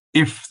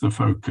 if the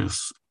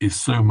focus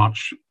is so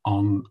much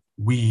on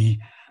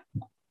we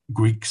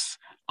Greeks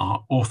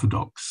are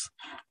Orthodox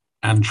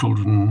and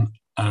children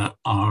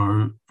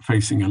are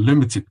facing a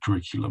limited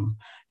curriculum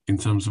in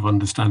terms of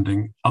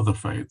understanding other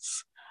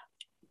faiths?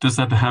 Does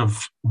that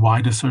have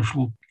wider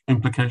social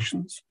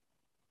implications?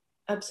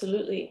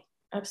 Absolutely.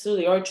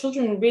 Absolutely. Our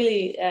children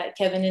really,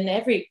 Kevin, in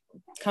every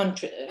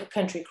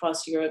country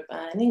across Europe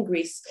and in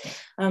Greece,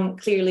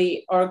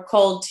 clearly are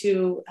called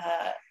to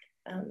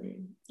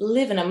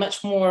live in a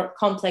much more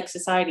complex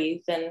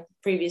society than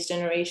previous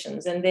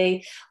generations. And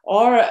they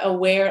are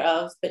aware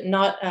of, but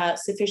not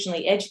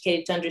sufficiently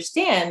educated to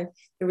understand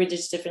the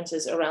religious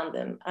differences around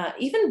them.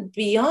 Even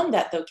beyond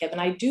that, though, Kevin,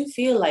 I do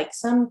feel like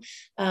some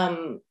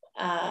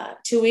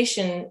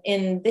tuition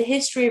in the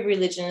history of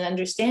religion and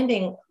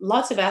understanding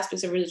lots of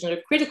aspects of religion, or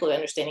critical to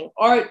understanding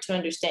art, to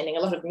understanding a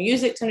lot of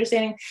music, to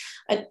understanding,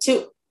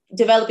 to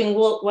developing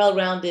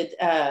well-rounded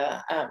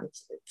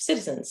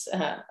citizens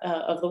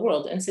of the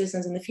world and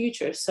citizens in the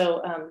future.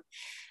 So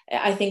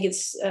I think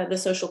it's the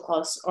social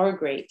costs are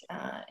great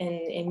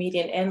in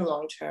medium and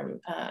long term,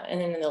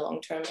 and in the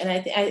long term. And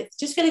I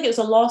just feel like it was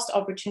a lost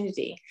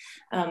opportunity.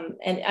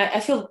 And I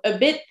feel a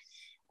bit.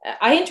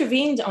 I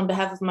intervened on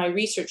behalf of my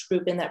research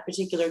group in that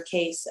particular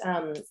case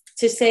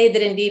to say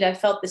that indeed I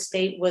felt the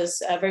state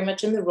was very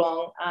much in the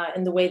wrong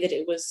in the way that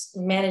it was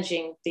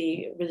managing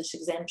the religious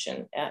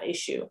exemption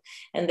issue,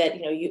 and that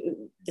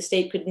the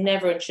state could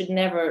never and should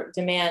never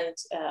demand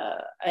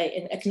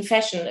a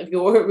confession of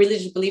your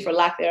religious belief or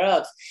lack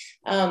thereof.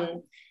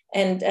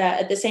 And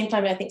at the same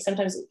time, I think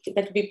sometimes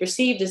that could be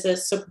perceived as a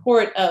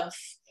support of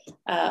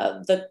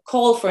the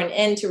call for an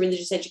end to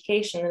religious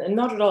education, and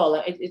not at all.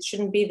 It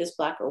shouldn't be this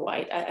black or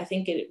white. I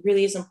think it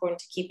really is important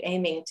to keep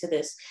aiming to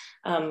this,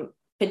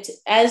 but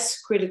as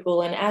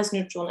critical and as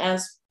neutral and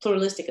as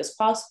pluralistic as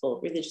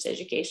possible religious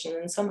education.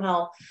 And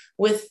somehow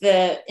with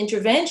the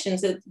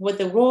interventions, with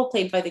the role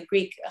played by the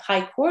Greek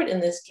High Court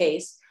in this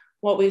case,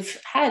 what we've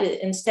had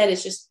instead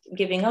is just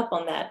giving up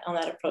on that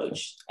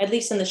approach, at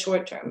least in the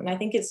short term. And I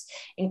think it's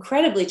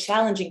incredibly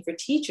challenging for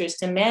teachers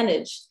to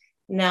manage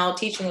now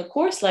teaching a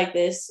course like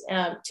this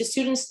to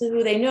students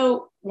who they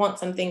know want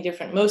something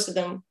different. Most of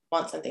them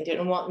want something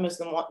different,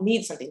 most of them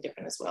need something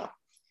different as well.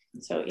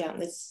 So yeah,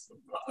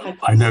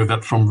 I know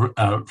that from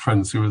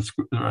friends who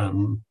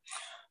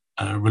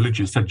are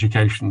religious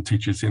education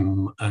teachers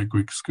in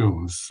Greek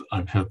schools.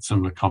 I've heard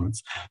similar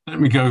comments. Let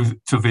me go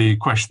to the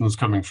questions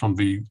coming from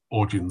the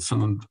audience,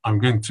 and I'm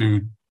going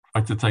to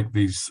try to take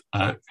these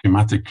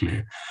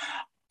thematically.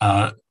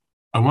 I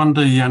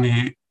wonder,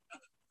 Yanni,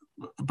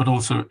 but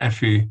also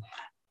Effie,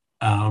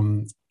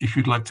 if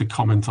you'd like to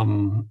comment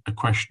on a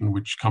question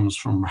which comes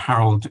from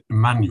Harold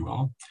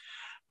Emmanuel,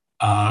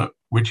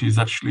 which is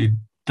actually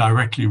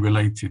directly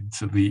related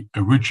to the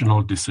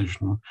original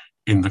decision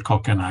in the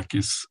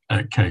Kokkinakis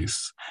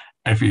case.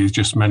 Effie has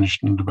just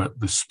mentioned about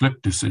the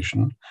split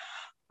decision,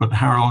 but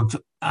Harold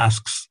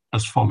asks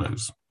as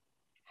follows.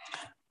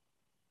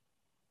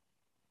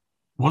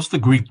 Was the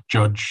Greek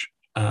judge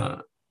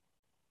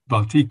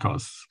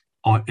Valtikos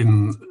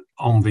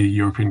on the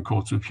European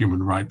Court of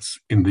Human Rights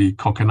in the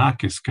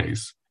Kokkinakis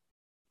case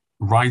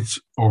right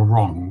or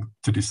wrong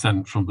to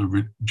dissent from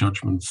the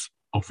judgments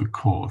of the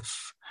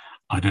courts?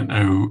 I don't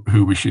know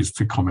who wishes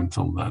to comment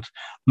on that.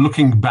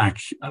 Looking back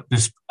at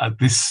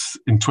this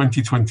in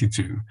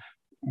 2022,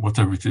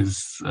 whatever it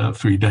is,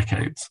 3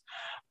 decades,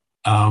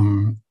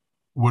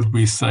 would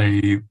we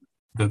say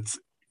that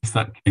if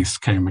that case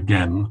came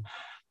again,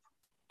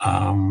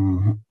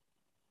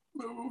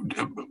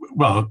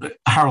 well,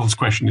 Harold's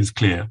question is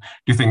clear.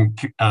 Do you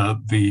think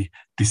the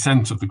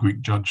dissent of the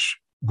Greek judge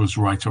was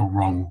right or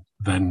wrong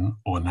then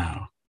or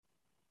now?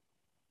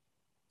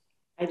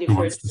 I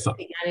defer to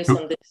Yannis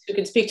on this. You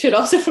can speak to it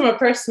also from a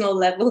personal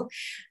level.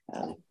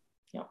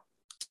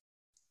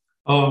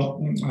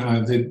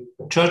 The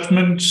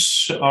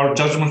judgments are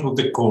judgments of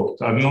the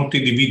court, are not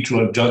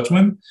individual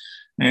judgment.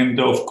 And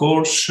of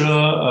course,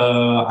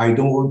 I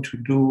don't want to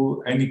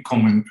do any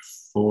comment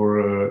for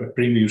a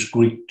previous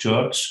Greek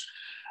judge.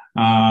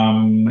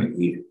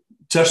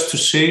 Just to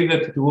say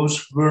that it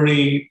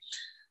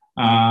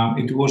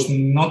was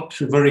not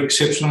very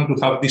exceptional to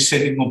have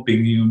dissenting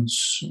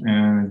opinions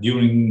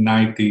during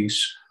 90s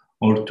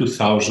or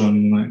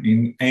 2000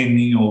 in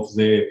any of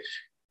the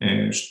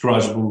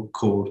Strasbourg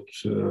court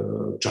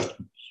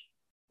judgments.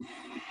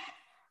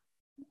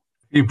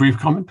 A brief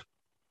comment?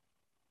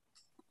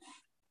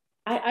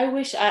 I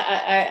wish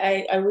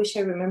I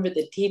remember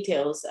the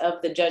details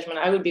of the judgment.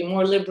 I would be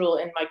more liberal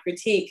in my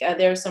critique.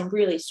 There are some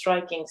really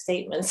striking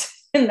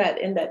statements in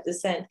that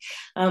dissent,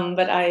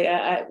 but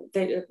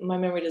my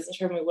memory doesn't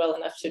serve me well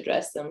enough to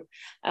address them.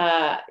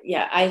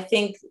 I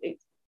think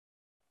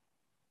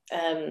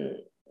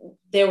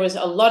there was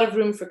a lot of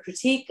room for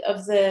critique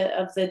of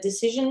the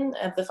decision,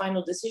 of the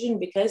final decision,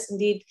 because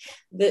indeed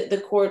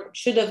the court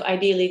should have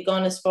ideally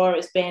gone as far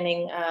as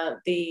banning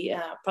the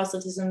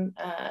proselytism,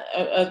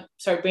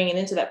 bringing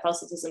into that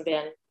proselytism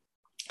ban,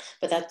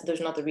 but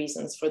those are not the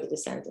reasons for the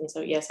dissent. And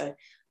so, yes, I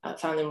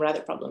found them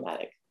rather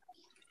problematic.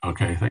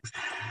 Okay, thanks.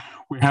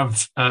 We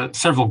have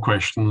several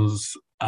questions